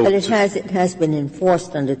 1990s to go— But it has been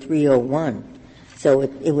enforced under 301. So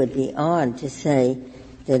it would be odd to say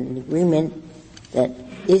that an agreement that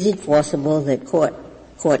is enforceable, that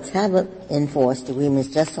courts have enforced agreements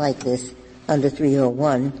just like this under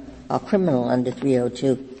 301 are criminal under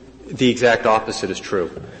 302. The exact opposite is true.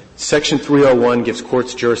 Section 301 gives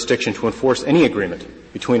courts jurisdiction to enforce any agreement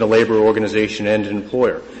between a labor organization and an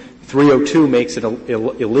employer. 302 makes it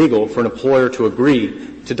illegal for an employer to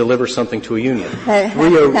agree to deliver something to a union.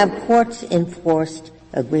 Have courts enforced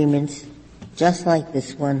agreements just like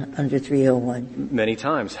this one under 301? Many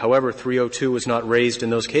times. However, 302 was not raised in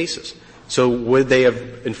those cases. So would they have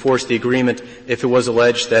enforced the agreement if it was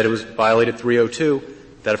alleged that it was violated 302?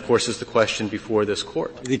 That, of course, is the question before this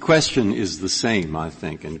Court. The question is the same, I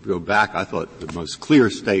think. And to go back, I thought the most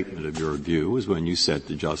clear statement of your view was when you said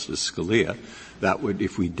to Justice Scalia that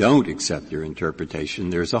if we don't accept your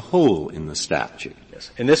interpretation, there's a hole in the statute.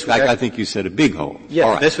 Yes. And this in fact, I think you said a big hole. Yes,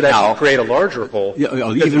 right. This would actually create a larger hole.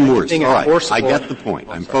 Even worse. All right. I get the point.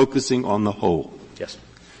 I'm focusing on the hole. Yes.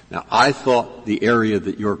 Now, I thought the area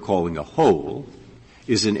that you're calling a hole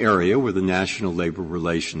is an area where the National Labor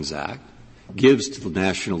Relations Act gives to the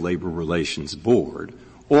National Labor Relations Board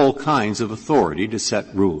all kinds of authority to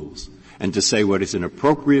set rules and to say what is an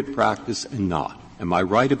appropriate practice and not. Am I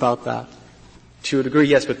right about that? To a degree,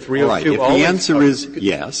 yes, but 302 all right. If the answer is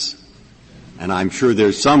yes, and I'm sure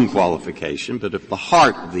there's some qualification, but if the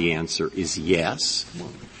heart of the answer is yes,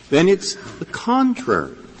 then it's the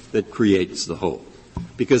contrary that creates the hole.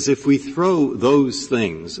 Because if we throw those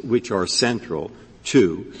things which are central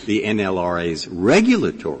to the NLRA's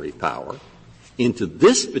regulatory power into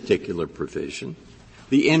this particular provision,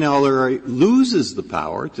 the NLRA loses the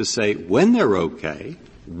power to say when they're okay,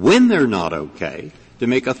 when they're not okay, to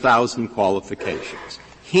make 1,000 qualifications.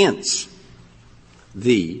 Hence,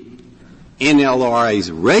 the NLRA's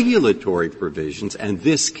regulatory provisions, and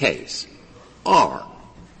this case, are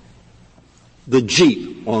the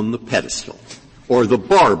Jeep on the pedestal or the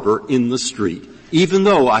barber in the street, even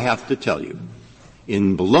though I have to tell you,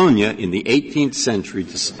 in Bologna in the 18th century,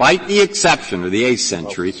 despite the exception of the 8th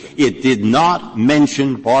century, it did not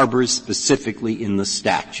mention barbers specifically in the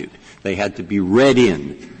statute. They had to be read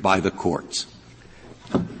in by the courts.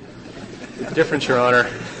 Difference, Your Honor.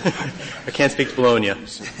 I can't speak to Bologna.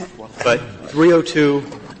 But 302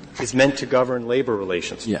 is meant to govern labor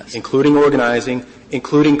relations, yes, including organizing,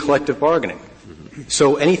 including collective bargaining. Mm-hmm.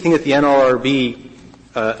 So anything that the NLRB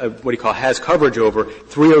has coverage over,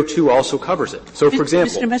 302 also covers it. So, for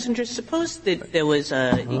example— Mr. Messenger, suppose that there was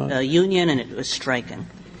a union and it was striking.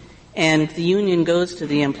 And the union goes to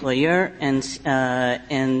the employer and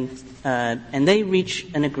they reach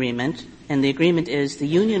an agreement, and the agreement is the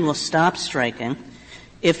union will stop striking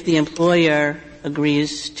if the employer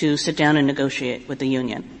agrees to sit down and negotiate with the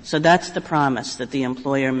union. So that's the promise that the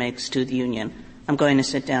employer makes to the union. I'm going to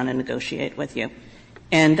sit down and negotiate with you.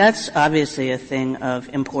 And that's obviously a thing of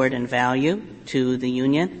import and value to the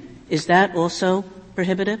union. Is that also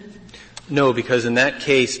prohibited? No, because in that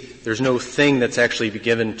case, there's no thing that's actually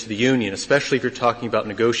given to the union, especially if you're talking about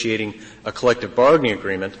negotiating a collective bargaining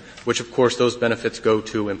agreement, which of course those benefits go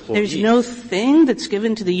to employees. There's no thing that's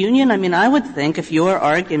given to the union? I mean, I would think if your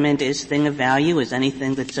argument is thing of value is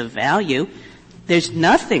anything that's of value, there's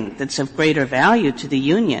nothing that's of greater value to the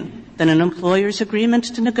union than an employer's agreement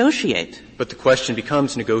to negotiate. But the question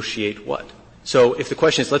becomes negotiate what? So if the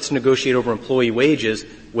question is let's negotiate over employee wages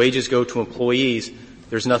go to employees,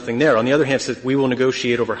 there's nothing there. On the other hand, if we will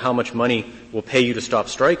negotiate over how much money we'll pay you to stop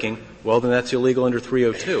striking, well, then that's illegal under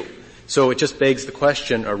 302. So it just begs the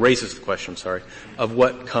question, or raises the question, of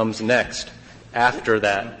what comes next after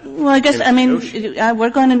that. Well, I guess, we're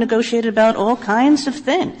going to negotiate about all kinds of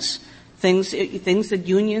things that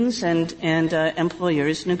unions and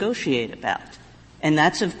employers negotiate about. And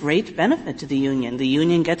that's of great benefit to the union. The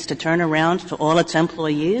union gets to turn around to all its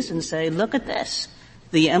employees and say, look at this.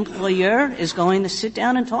 The employer is going to sit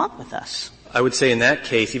down and talk with us. I would say in that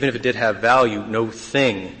case, even if it did have value, no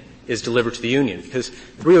thing is delivered to the union because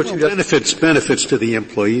 302 benefits to the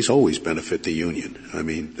employees always benefit the union. I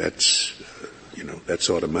mean, that's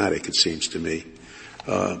automatic, it seems to me.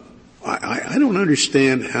 I don't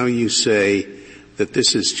understand how you say that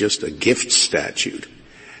this is just a gift statute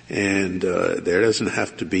and there doesn't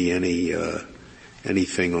have to be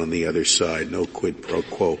anything on the other side, no quid pro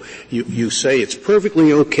quo. You say it's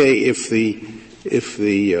perfectly okay if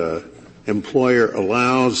the employer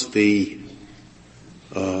allows the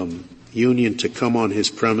union to come on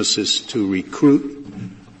his premises to recruit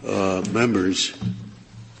members,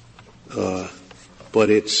 but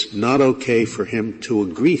it's not okay for him to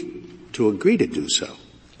agree to do so.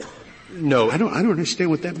 No. I don't understand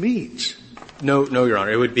what that means. No, Your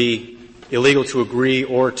Honor. It would be illegal to agree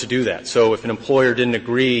or to do that. So if an employer didn't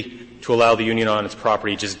agree to allow the union on its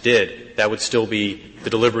property, just did, that would still be the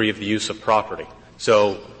delivery of the use of property.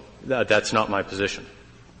 So that's not my position.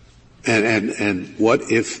 And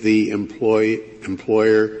what if the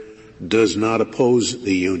employer does not oppose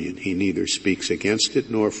the union? He neither speaks against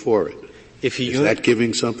it nor for it. Is that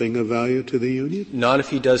giving something of value to the union? Not if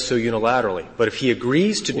he does so unilaterally. But if he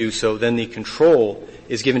agrees to do so, then the control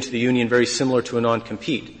is given to the union very similar to a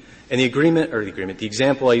non-compete. And the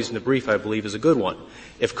example I used in the brief, I believe, is a good one.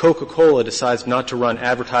 If Coca-Cola decides not to run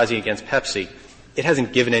advertising against Pepsi, it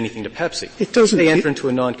hasn't given anything to Pepsi. It doesn't. They enter into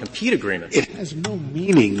a non-compete agreement. It has no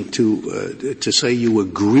meaning to say you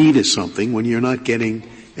agree to something when you're not getting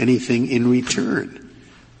anything in return.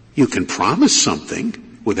 You can promise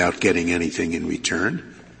something without getting anything in return.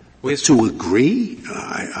 To agree,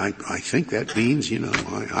 I think that means,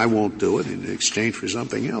 I won't do it in exchange for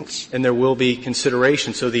something else. And there will be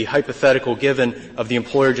consideration. So the hypothetical given of the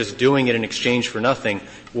employer just doing it in exchange for nothing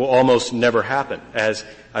will almost never happen. As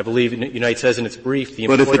I believe Unite says in its brief, the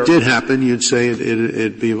employer... But if it did happen, you'd say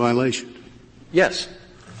it'd be a violation. Yes.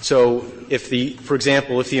 So for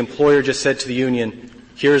example, if the employer just said to the union,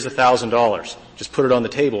 here's $1,000, just put it on the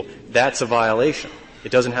table, that's a violation.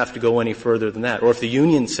 It doesn't have to go any further than that. Or if the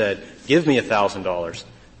union said, give me $1,000,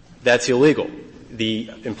 that's illegal. The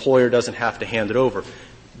employer doesn't have to hand it over.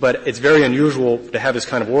 But it's very unusual to have this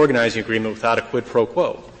kind of organizing agreement without a quid pro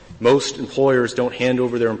quo. Most employers don't hand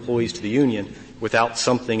over their employees to the union without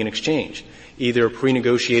something in exchange, either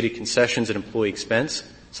pre-negotiated concessions at employee expense,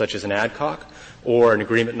 such as an ADCOC, or an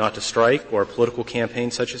agreement not to strike, or a political campaign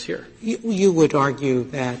such as here. You would argue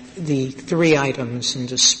that the three items in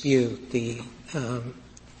dispute, the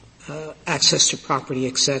access to property,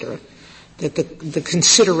 etc., that the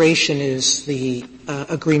consideration is the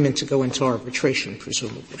agreement to go into arbitration,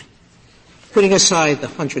 presumably. Putting aside the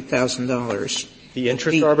 $100,000. The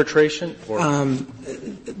interest arbitration? Or?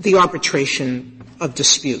 The arbitration of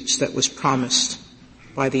disputes that was promised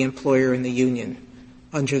by the employer and the union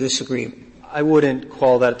under this agreement. I wouldn't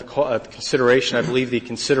call that a consideration. I believe the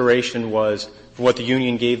consideration was, for what the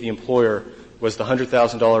union gave the employer, was the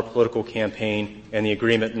 $100,000 political campaign and the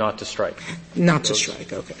agreement not to strike. Not to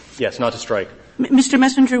strike, okay. Yes, not to strike. Mr.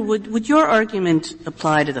 Messenger, would your argument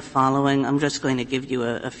apply to the following? I'm just going to give you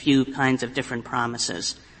a few kinds of different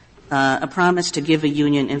promises. A promise to give a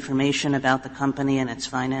union information about the company and its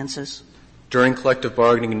finances? During collective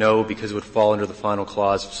bargaining, no, because it would fall under the final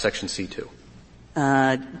clause of Section C2.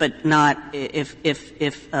 But not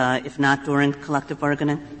if not during collective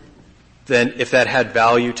bargaining? Then if that had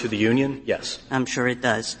value to the union, yes. I'm sure it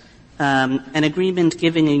does. an agreement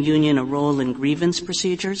giving a union a role in grievance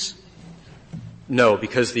procedures? No,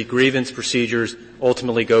 because the grievance procedures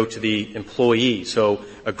ultimately go to the employee. So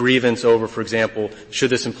a grievance over, for example, should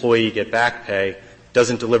this employee get back pay,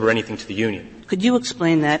 doesn't deliver anything to the union. Could you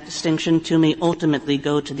explain that distinction to me, ultimately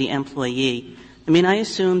go to the employee? I mean, I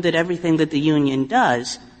assume that everything that the union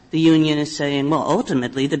does, the union is saying, well,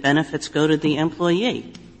 ultimately the benefits go to the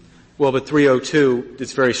employee. Well, but 302,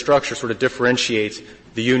 its very structure sort of differentiates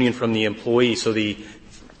the union from the employee. So the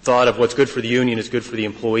thought of what's good for the union is good for the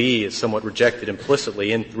employee is somewhat rejected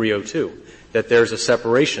implicitly in 302, that there's a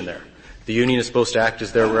separation there. The union is supposed to act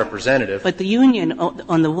as their representative. But the union,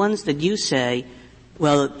 on the ones that you say,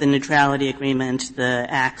 well, the neutrality agreement, the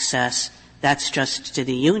access, that's just to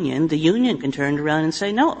the union can turn around and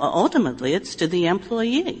say, no, ultimately it's to the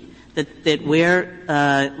employee, that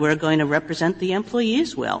we're going to represent the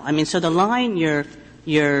employees well. I mean, so the line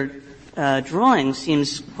you're drawing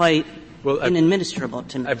seems quite inadministrable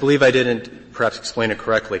to me. I believe I didn't perhaps explain it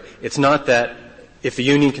correctly. It's not that if the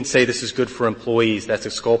union can say this is good for employees, that's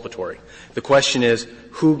exculpatory. The question is,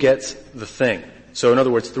 who gets the thing? So in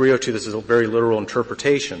other words, 302, this is a very literal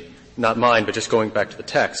interpretation, not mine, but just going back to the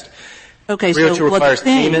text. Okay, 302 so requires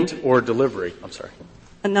payment or delivery. I'm sorry.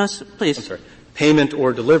 No, please. I'm sorry. Payment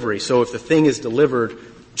or delivery. So if the thing is delivered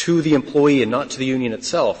to the employee and not to the union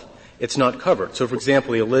itself, it's not covered. So, for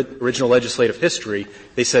example, the original legislative history,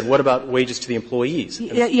 they said, what about wages to the employees? And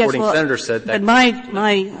the supporting senator said that. But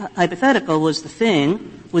my hypothetical was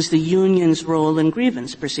the union's role in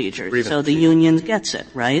grievance procedures. So the union gets it,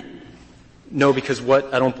 right? No, because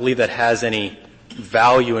I don't believe that has any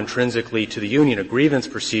value intrinsically to the union. A grievance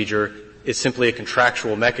procedure is simply a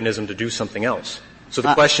contractual mechanism to do something else. So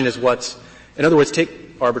the question is in other words, take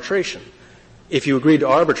arbitration. If you agreed to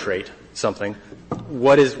arbitrate something,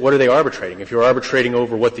 what are they arbitrating? If you're arbitrating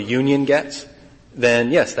over what the union gets,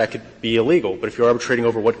 then yes, that could be illegal. But if you're arbitrating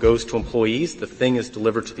over what goes to employees, the thing is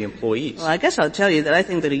delivered to the employees. Well, I guess I'll tell you that I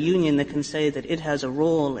think that a union that can say that it has a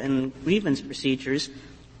role in grievance procedures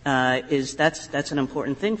that's an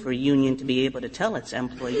important thing for a union to be able to tell its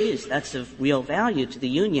employees. That's of real value to the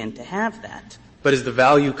union to have that. But is the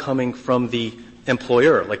value coming from the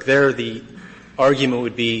employer? Like the argument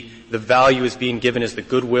would be the value is being given as the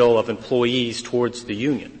goodwill of employees towards the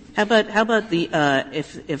union. How about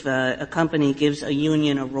if a company gives a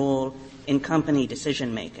union a role in company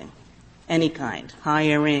decision making? Any kind,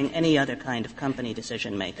 hiring, any other kind of company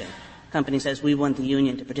decision making. Company says we want the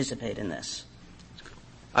union to participate in this.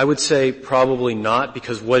 I would say probably not,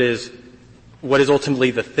 because what is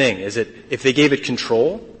ultimately the thing? Is it, if they gave it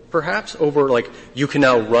control, perhaps, over you can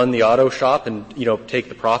now run the auto shop and, take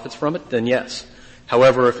the profits from it, then yes.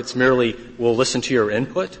 However, if it's merely, we'll listen to your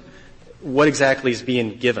input, what exactly is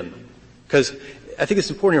being given? Because I think it's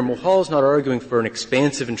important here, Mulhall is not arguing for an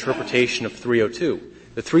expansive interpretation of 302.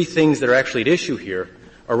 The three things that are actually at issue here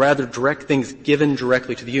are rather direct things given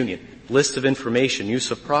directly to the union. List of information, use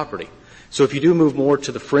of property. So if you do move more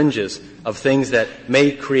to the fringes of things that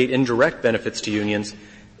may create indirect benefits to unions,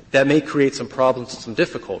 that may create some problems and some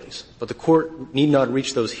difficulties. But the Court need not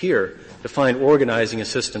reach those here to find organizing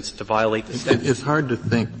assistance to violate the statute. It's hard to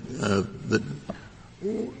think that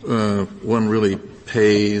one really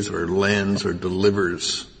pays or lends or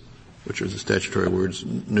delivers, which are the statutory words,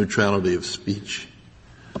 neutrality of speech.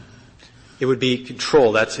 It would be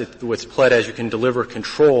control. That's what's pled as you can deliver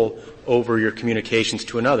control over your communications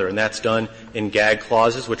to another. And that's done in gag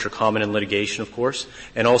clauses, which are common in litigation, of course,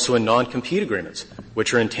 and also in non-compete agreements,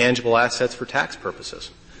 which are intangible assets for tax purposes.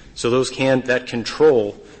 So that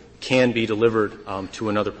control can be delivered to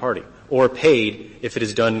another party, or paid if it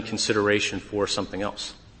is done in consideration for something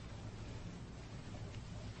else.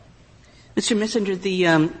 Mr. Messenger,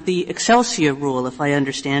 the Excelsior rule, if I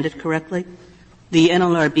understand it correctly, the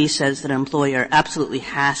NLRB says that an employer absolutely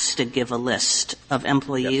has to give a list of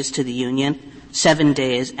employees to the union 7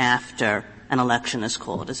 days after an election is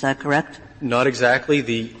called. Is that correct? Not exactly.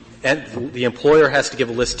 The employer has to give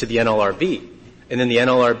a list to the NLRB, and then the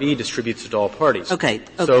NLRB distributes it to all parties. Okay.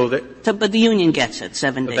 So but the union gets it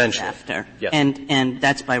 7 days eventually after. Yes. And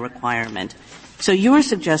that's by requirement. So you're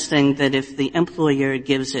suggesting that if the employer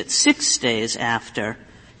gives it 6 days after,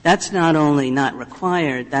 that's not only not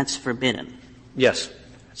required, that's forbidden. Yes.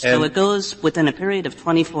 So it goes within a period of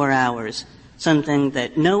 24 hours, something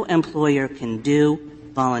that no employer can do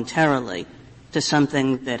voluntarily to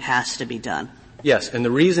something that has to be done. Yes, and the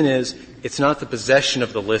reason is it's not the possession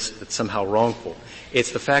of the list that's somehow wrongful.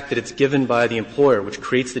 It's the fact that it's given by the employer, which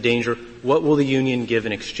creates the danger, what will the union give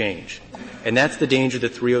in exchange? And that's the danger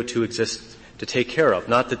that 302 exists to take care of.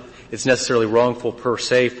 Not that it's necessarily wrongful per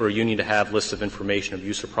se for a union to have lists of information of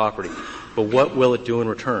use of property, but what will it do in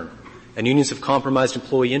return? And unions have compromised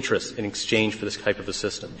employee interests in exchange for this type of a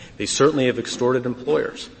system. They certainly have extorted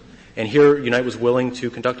employers. And here, Unite was willing to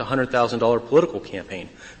conduct a $100,000 political campaign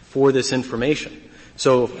for this information.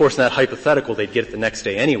 So, of course, in that hypothetical, they'd get it the next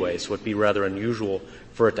day anyway, so it'd be rather unusual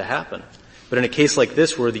for it to happen. But in a case like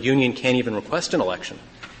this where the union can't even request an election,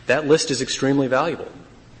 that list is extremely valuable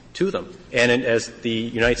to them. And as the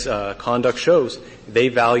Unite's conduct shows, they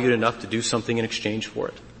valued enough to do something in exchange for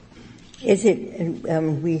it. Is it,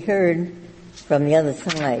 we heard from the other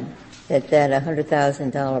side that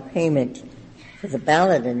 $100,000 payment for the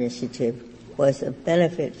ballot initiative was a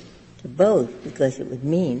benefit to both because it would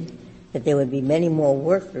mean that there would be many more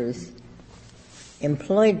workers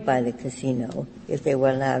employed by the casino if they were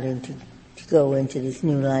allowed to go into this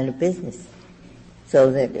new line of business.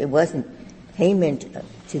 So that it wasn't payment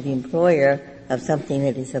to the employer of something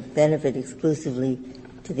that is a benefit exclusively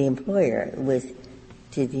to the employer. It was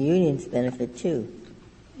to the union's benefit too.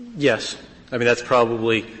 Yes. I mean,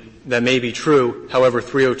 that may be true. However,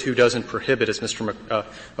 302 doesn't prohibit, as Mr.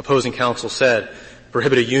 Opposing counsel said,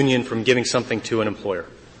 prohibit a union from giving something to an employer.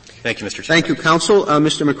 Thank you, Mr. Chief. Thank you, counsel.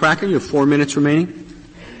 Mr. McCracken, you have 4 minutes remaining.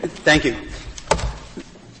 Thank you.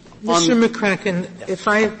 Mr. McCracken, if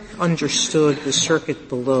I understood the circuit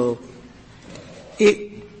below,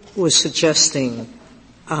 it was suggesting,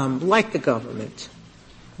 like the government,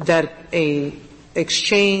 that a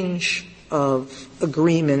exchange of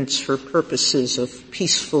agreements for purposes of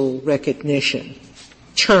peaceful recognition,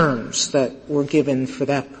 terms that were given for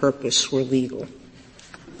that purpose were legal,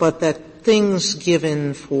 but that things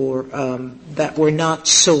given for that were not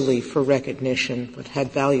solely for recognition but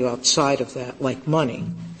had value outside of that, like money,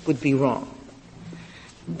 would be wrong.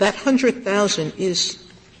 That 100,000 is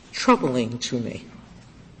troubling to me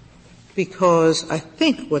because I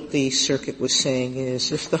think what the circuit was saying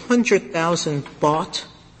is if the 100,000 bought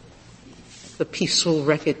the peaceful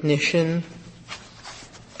recognition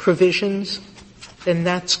provisions, then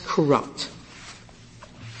that's corrupt.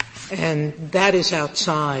 And that is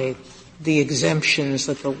outside the exemptions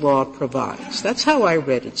that the law provides. That's how I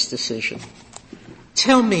read its decision.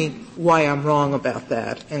 Tell me why I'm wrong about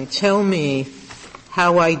that, and tell me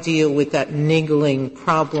how I deal with that niggling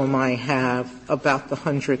problem I have about the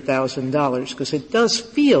 $100,000, because it does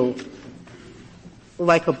feel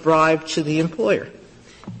like a bribe to the employer.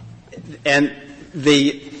 And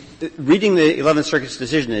reading the 11th Circuit's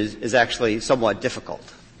decision is actually somewhat difficult.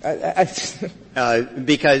 Because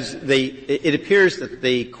it appears that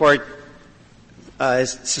the court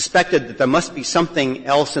suspected that there must be something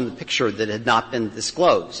else in the picture that had not been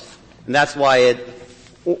disclosed. And that's why it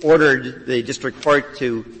ordered the district court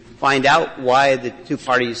to find out why the two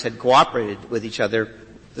parties had cooperated with each other,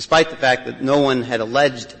 despite the fact that no one had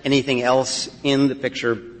alleged anything else in the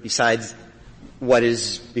picture besides what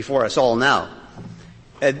is before us all now.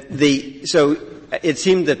 So it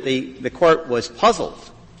seemed that the court was puzzled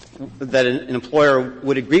that an employer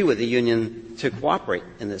would agree with the union to cooperate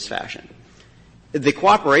in this fashion. The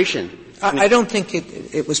cooperation. I don't think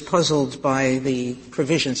it was puzzled by the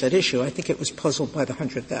provisions at issue. I think it was puzzled by the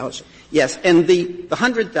 100,000. Yes, and the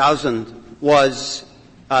 100,000 was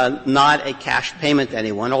not a cash payment to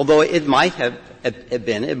anyone, although it might have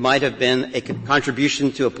been. It might have been a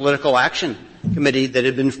contribution to a political action committee that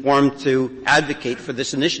had been formed to advocate for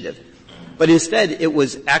this initiative. But instead, it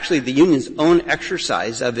was actually the union's own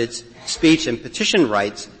exercise of its speech and petition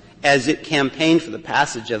rights as it campaigned for the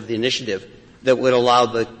passage of the initiative that would allow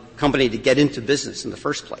the company to get into business in the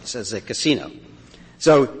first place as a casino.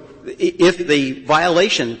 So if the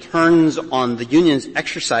violation turns on the union's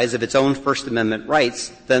exercise of its own First Amendment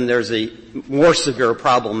rights, then there's a more severe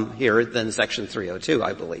problem here than Section 302,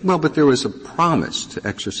 I believe. Well, but there was a promise to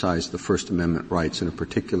exercise the First Amendment rights in a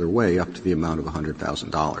particular way up to the amount of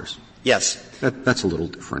 $100,000. Yes. That's a little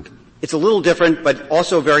different. It's a little different, but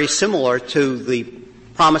also very similar to the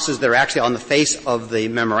promises that are actually on the face of the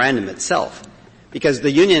memorandum itself. Because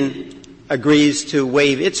the union agrees to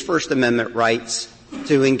waive its First Amendment rights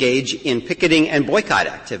to engage in picketing and boycott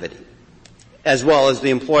activity, as well as the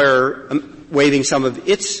employer waiving some of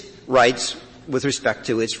its rights with respect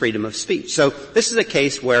to its freedom of speech. So this is a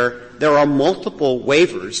case where there are multiple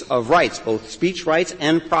waivers of rights, both speech rights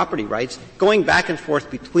and property rights, going back and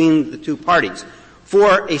forth between the two parties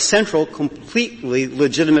for a central, completely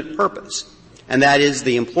legitimate purpose, and that is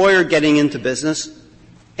the employer getting into business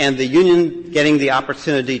and the union getting the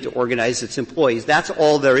opportunity to organize its employees. That's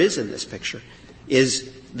all there is in this picture, is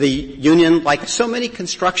the union, like so many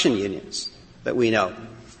construction unions that we know,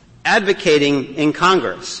 advocating in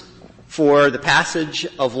Congress for the passage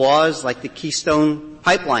of laws like the Keystone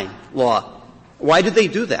Pipeline law. Why did they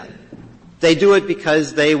do that? They do it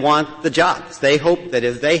because they want the jobs. They hope that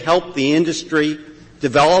if they help the industry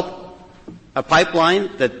develop a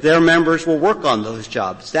pipeline, that their members will work on those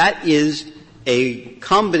jobs. That is a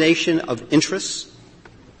combination of interests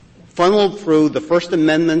funneled through the First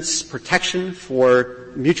Amendment's protection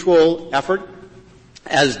for mutual effort,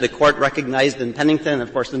 as the Court recognized in Pennington.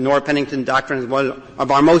 Of course, the Noor-Pennington Doctrine is one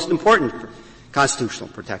of our most important constitutional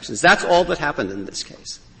protections. That's all that happened in this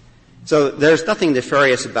case. So there's nothing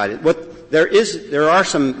nefarious about it. There are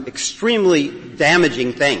some extremely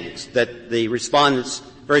damaging things that the respondent's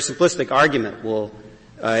very simplistic argument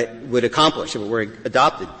would accomplish if it were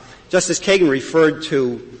adopted. Justice Kagan referred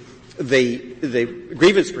to the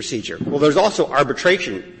grievance procedure. Well, there's also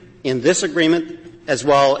arbitration in this agreement as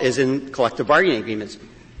well as in collective bargaining agreements.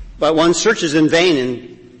 But one searches in vain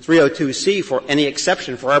in 302C for any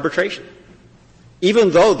exception for arbitration,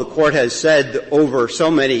 even though the Court has said over so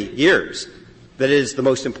many years that it is the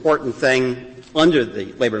most important thing under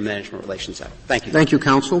the Labor Management Relations Act. Thank you. Thank you,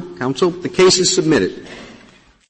 counsel. Counsel, the case is submitted.